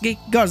yet these gate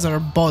guards are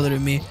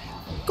bothering me.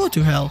 Go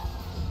to hell.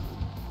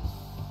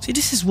 See,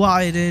 this is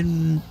why I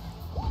didn't...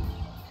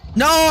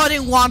 No, I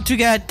didn't want to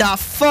get that,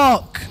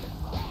 fuck!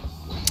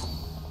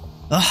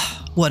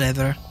 Ugh,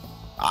 whatever.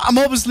 I'm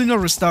obviously not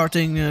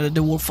restarting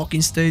the whole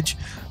fucking stage.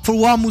 For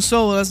one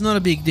Musou, that's not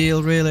a big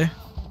deal, really.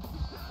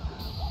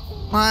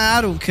 I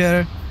don't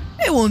care.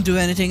 It won't do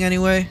anything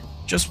anyway.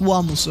 Just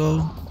one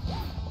Musou.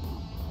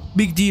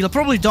 Big deal. I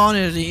probably done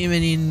it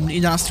even in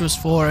Dynasty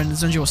 4 and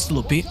Zhang Jiao was still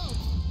OP. Be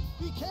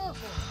careful.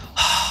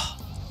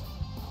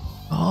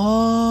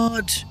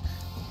 God.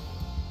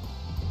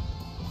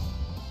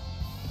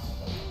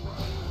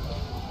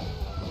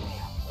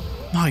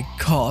 My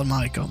god,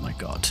 my god, my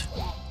god.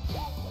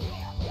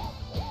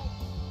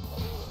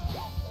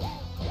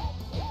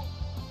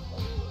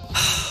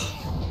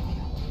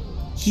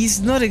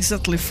 He's not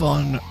exactly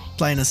fun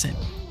playing as him.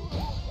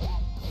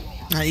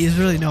 He's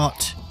really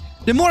not.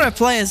 The more I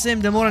play as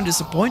him, the more I'm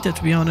disappointed,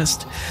 to be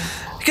honest.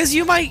 Because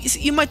you might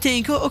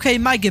think, oh, okay,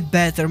 it might get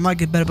better,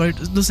 but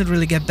it doesn't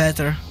really get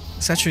better.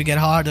 It's actually get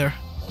harder.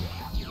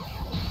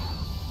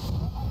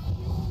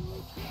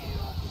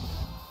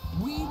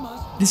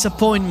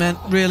 Disappointment,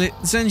 really.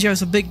 Zhang Jiao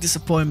is a big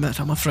disappointment,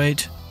 I'm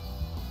afraid.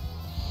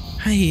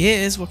 He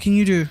is, what can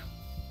you do?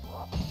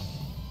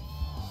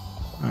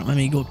 Alright, let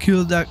me go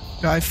kill that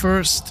guy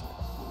first.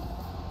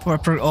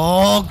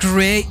 Oh,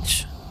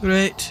 great!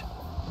 Great.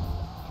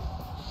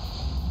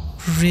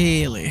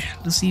 Really?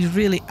 Does he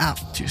really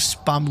have to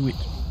spam with...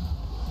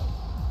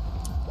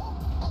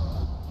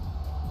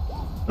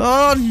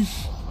 Oh!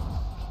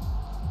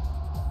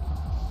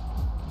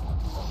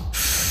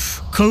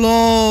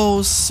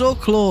 Close, so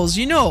close.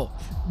 You know,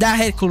 that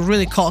head could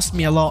really cost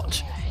me a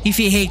lot. If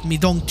he hate me,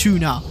 don't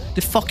tuna.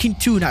 The fucking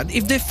tuna.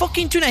 If the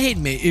fucking tuna hate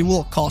me, it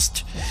will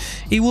cost.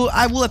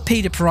 I will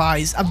pay the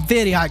price. A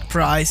very high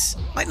price.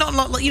 Like,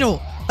 not, you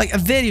know, like a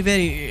very,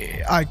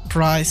 very high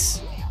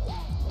price.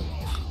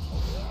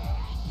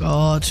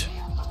 God.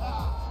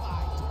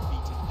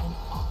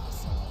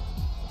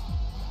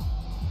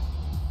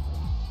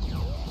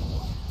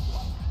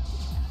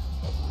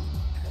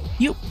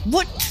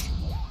 What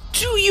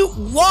do you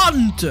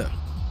want? Don't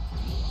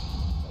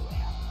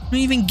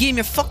even give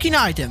me a fucking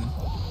item.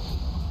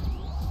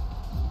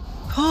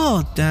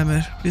 God damn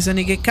it. Is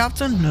any get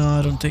captain? No,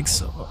 I don't think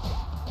so.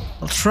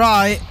 I'll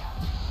try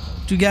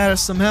to gather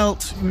some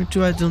health. Even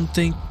though I don't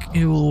think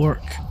it will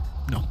work.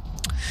 No.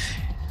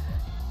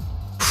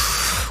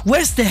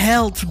 Where's the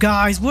health,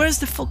 guys? Where's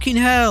the fucking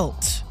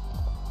health?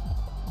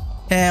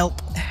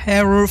 Help.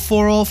 Error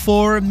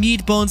 404.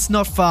 Meat bones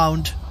not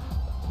found.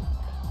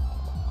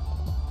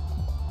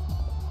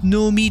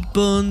 No meat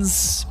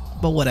bones,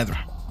 but whatever.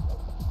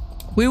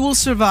 We will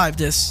survive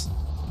this.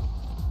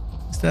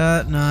 Is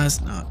that? No,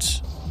 it's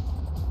not.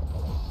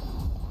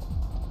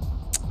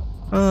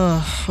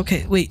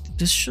 Okay, wait.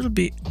 This should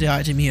be the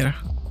item here.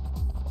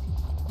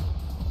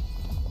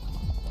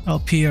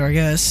 Up here, I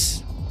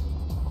guess.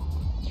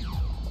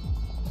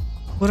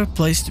 What a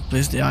place to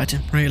place the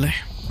item, really.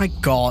 My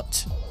God.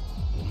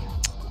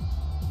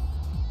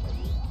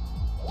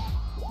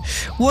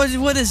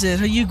 What is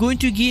it? Are you going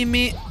to give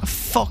me a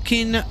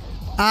fucking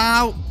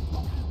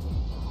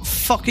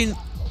fucking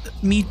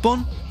meat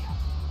bone?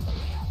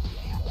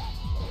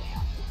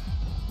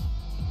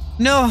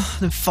 No,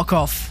 then fuck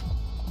off.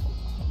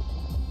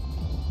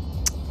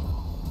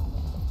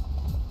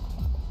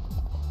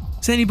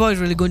 Is anybody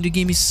really going to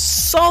give me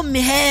some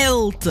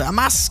health? I'm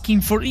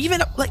asking for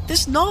even like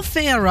there's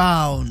nothing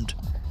around.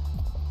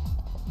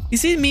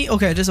 Is it me?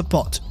 Okay, there's a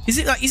pot. Is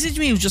it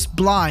me who's just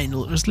blind?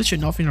 There's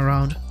literally nothing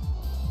around.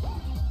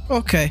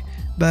 Okay,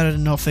 better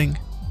than nothing.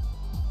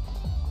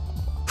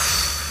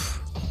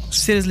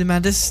 Seriously,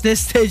 man, this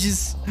stage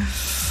is.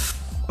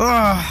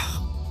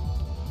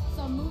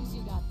 Some moves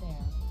you got there.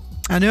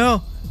 I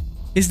know.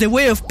 It's the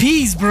way of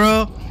peace,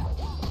 bro.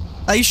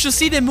 You should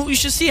see the move. You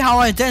should see how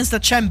I dance the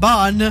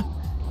Chamban.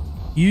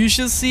 You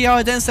should see how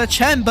I dance the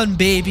Chamban,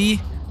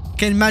 baby.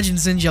 Can imagine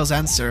Zhang Jiao's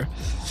answer.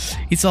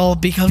 It's all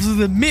because of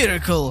the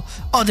miracle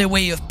or the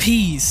way of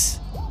peace.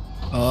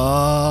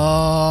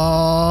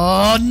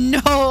 Oh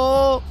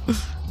no!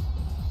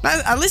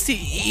 At least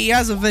he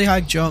has a very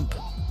high jump.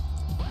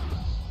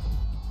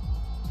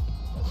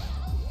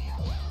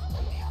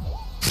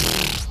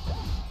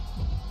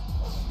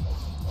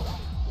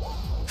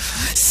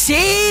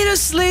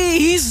 Seriously,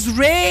 his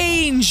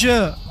range.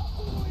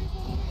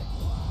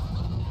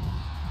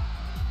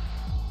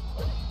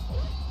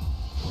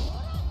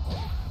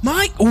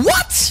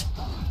 What?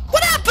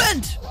 What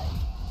happened?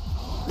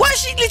 Why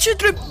she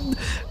literally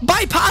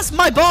bypassed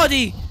my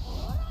body?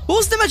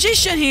 Who's the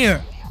magician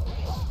here?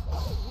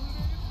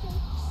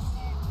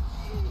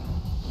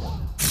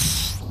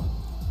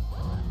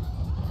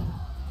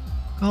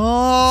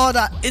 Oh,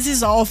 this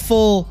is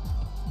awful.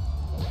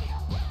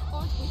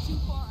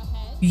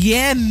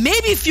 Yeah,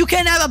 maybe if you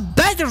can have a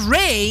better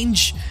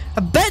range,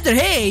 a better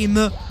aim,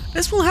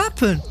 this will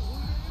happen.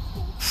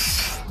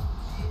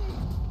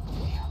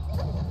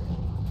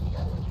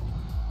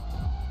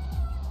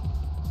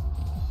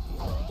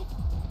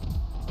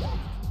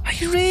 Are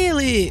you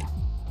really?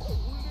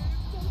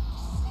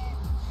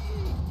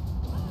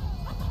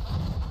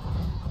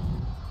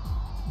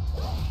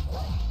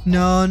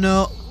 No,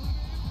 no.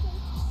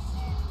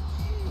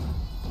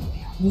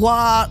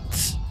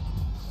 What?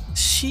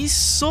 She's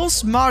so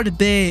smart,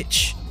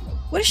 bitch.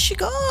 Where is she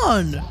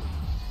gone?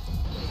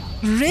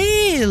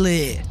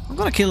 Really? I'm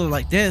gonna kill her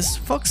like this.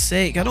 Fuck's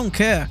sake, I don't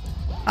care.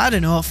 I had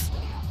enough.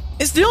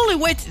 It's the only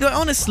way to,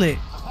 honestly.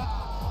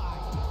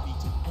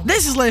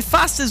 This is like the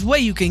fastest way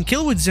you can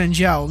kill with Zhang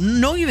Jiao.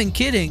 No even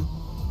kidding.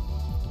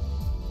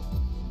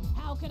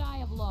 How could I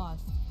have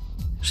lost?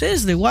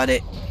 Seriously, why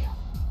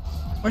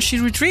she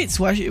retreats?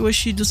 Why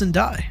she doesn't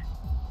die?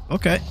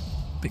 Okay,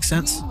 makes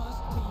sense.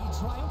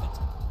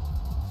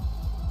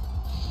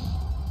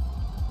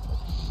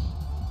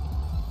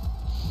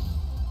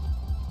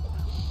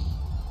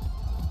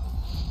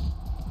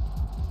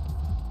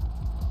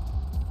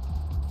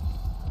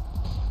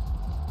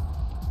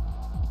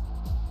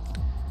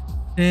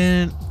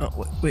 And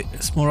oh, wait,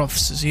 there's more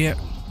officers here.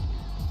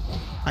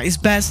 It's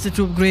best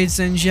to upgrade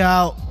Zhang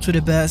Jiao to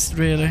the best,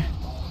 really.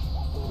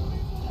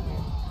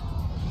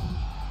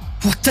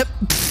 What the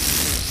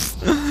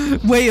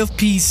way of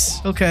peace?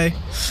 Okay,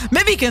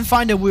 maybe you can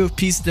find a way of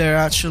peace there.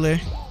 Actually,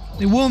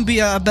 it won't be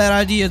a bad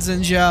idea,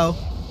 Zhang Jiao.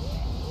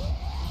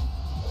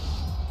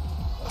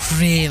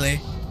 Really?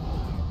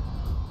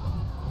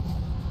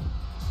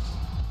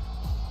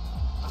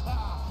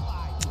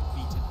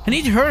 I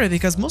need to hurry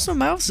because most of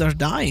my elves are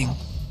dying.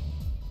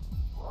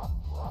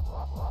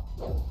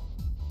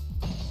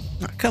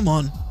 Oh, come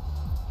on.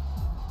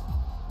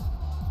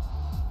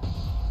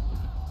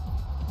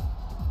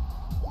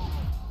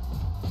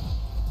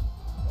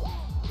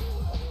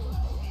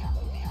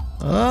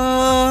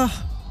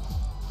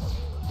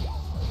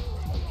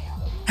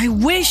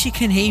 wish he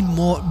can aim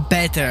more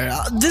better.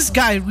 This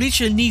guy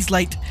literally needs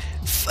like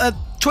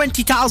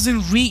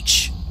 20,000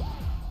 reach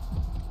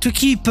to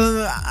keep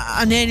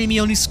an enemy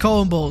on his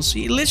combos.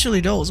 He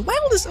literally does. Why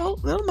all this? Oh,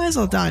 well, might as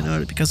well die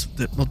early because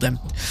of them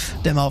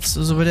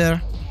officers over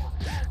there.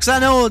 Because I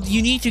know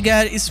you need to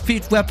get his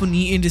speed weapon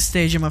in this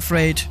stage, I'm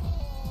afraid.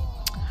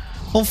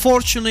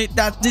 Unfortunately,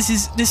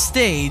 this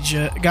stage,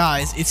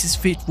 guys, it's his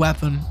speed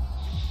weapon.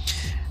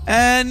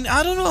 And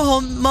I don't know how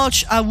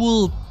much I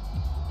will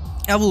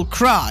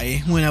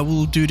cry when I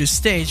will do this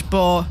stage,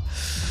 but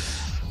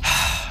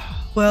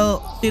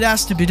well, it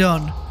has to be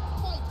done.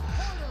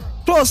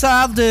 Plus,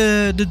 I have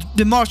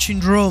the marching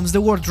drums,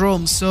 the war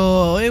drums,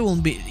 so it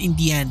won't be in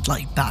the end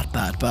like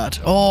bad.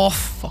 Oh,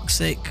 fuck's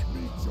sake!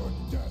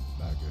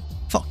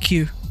 Fuck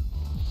you!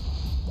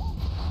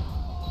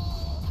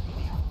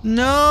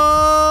 No,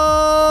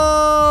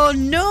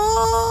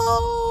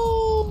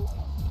 no!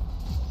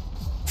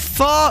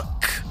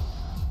 Fuck!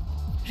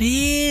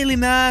 Really,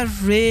 man?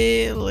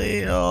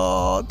 Really?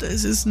 Oh,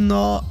 this is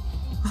not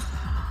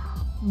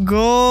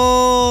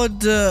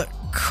good.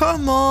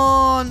 Come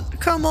on!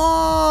 Come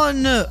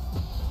on!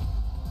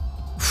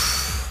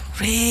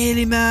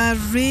 Really, man?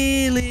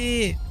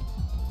 Really?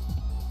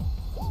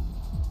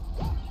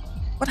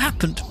 What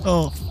happened?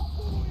 Oh.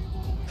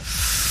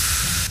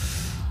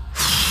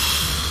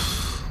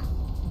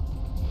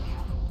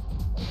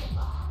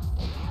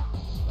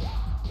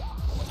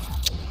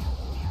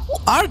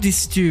 What are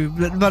these two?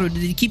 But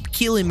they keep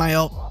killing my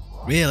op.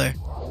 Really?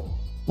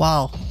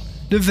 Wow.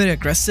 They're very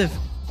aggressive,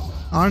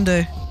 aren't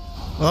they?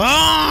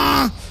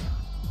 Ah!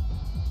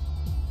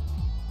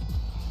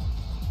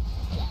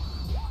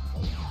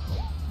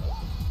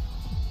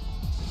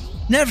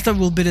 Never thought it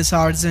would be this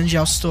hard, Zhang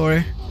Jiao's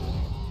story.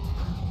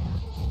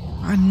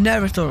 I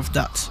never thought of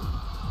that.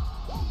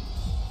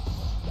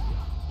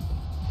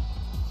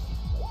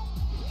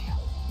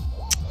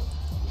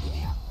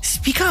 It's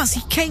because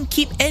he can't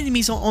keep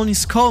enemies on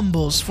his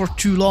combos for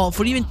too long,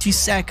 for even 2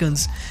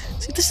 seconds.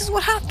 See, this is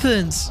what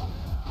happens.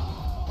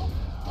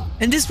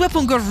 And this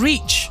weapon got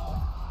reach.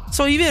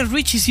 So even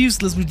reach is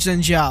useless with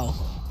Zhang Jiao.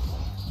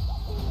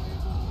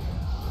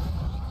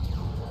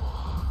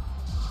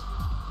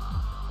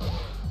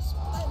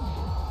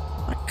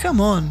 Come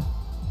on.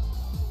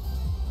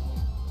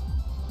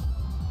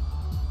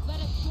 Let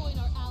us join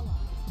our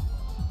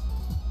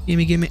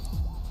allies. Gimme.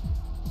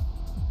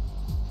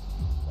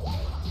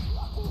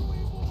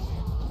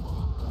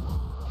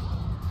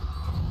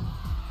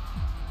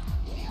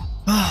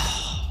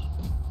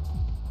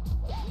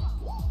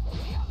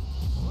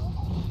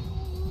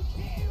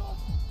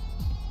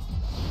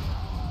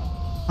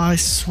 I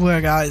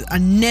swear, guys, I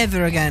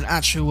never again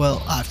actually will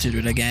have to do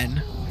it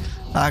again.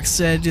 Like I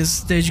said, this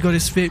stage got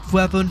his fifth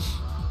weapon.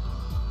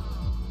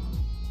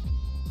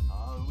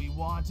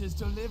 Is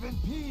to live in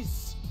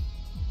peace.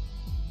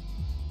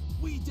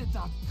 We did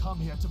not come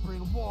here to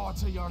bring war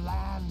to your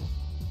land.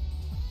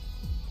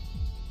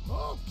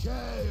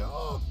 Okay.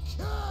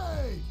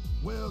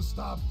 We'll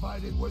stop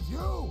fighting with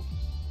you.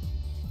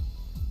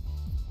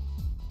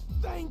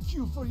 Thank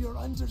you for your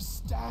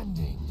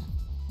understanding.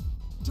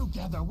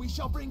 Together we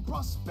shall bring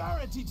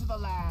prosperity to the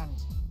land.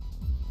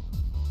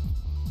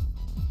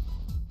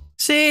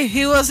 See,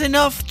 it was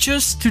enough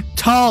just to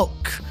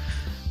talk.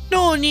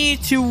 No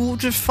need to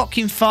just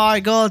fucking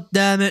fight, god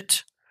damn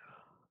it.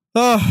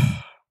 Ugh.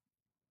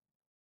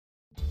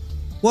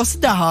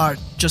 Wasn't that hard?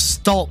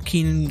 Just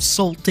talking and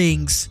insult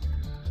things.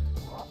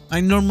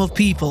 Like normal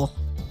people.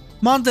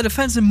 Mount the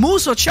defensive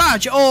Musou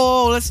charge!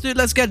 Oh, let's do it,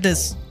 let's get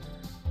this.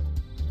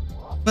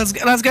 Let's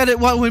get it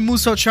with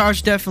Musou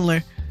charge,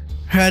 definitely.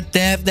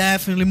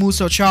 Definitely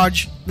Musou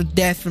charge.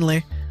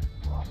 Definitely.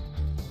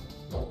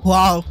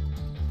 Wow.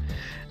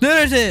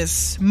 There it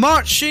is!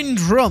 Marching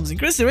drums.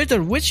 Increase the rate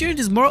at which unit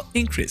is more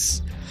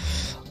increase.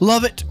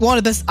 Love it. One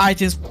of the best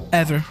items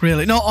ever,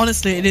 really. No,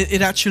 honestly,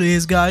 it actually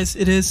is, guys.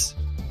 It is.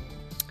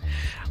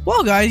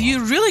 Well, guys, you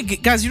really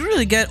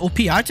get OP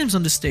items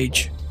on this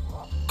stage.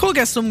 Could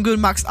get some good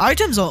max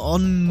items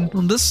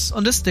on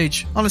this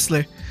stage,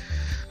 honestly.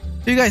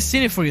 You guys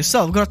seen it for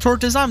yourself. Got a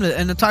tortoise amulet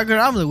and a tiger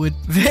amulet with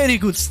very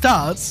good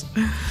stats.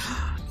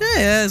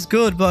 Yeah, it's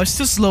good, but it's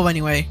too slow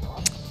anyway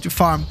to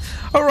farm.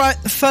 Alright,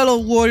 fellow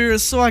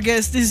warriors, so I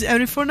guess this is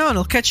everything for now, and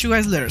I'll catch you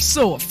guys later.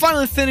 So,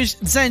 finally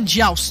finished Zhang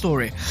Jiao's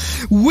story.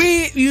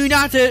 We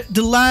united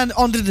the land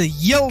under the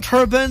yellow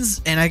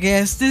turbans, and I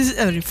guess this is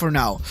everything for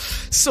now.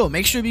 So,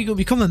 make sure you go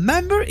become a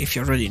member if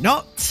you're already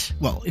not.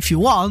 Well, if you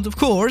want, of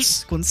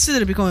course,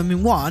 consider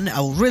becoming one.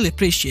 I will really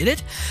appreciate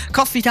it.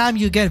 Coffee time,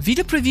 you get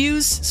video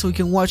previews, so you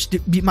can watch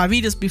my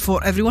videos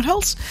before everyone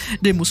else.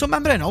 The Musou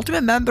member and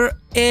Ultimate member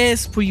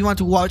is where you want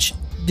to watch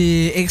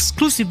the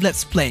exclusive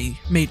Let's Play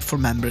made for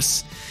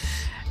members.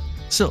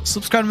 So,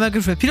 subscribe to my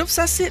channel for Peter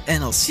Obsessive,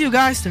 and I'll see you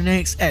guys in the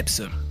next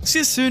episode. See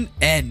you soon,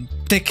 and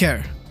take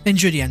care.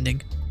 Enjoy the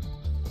ending.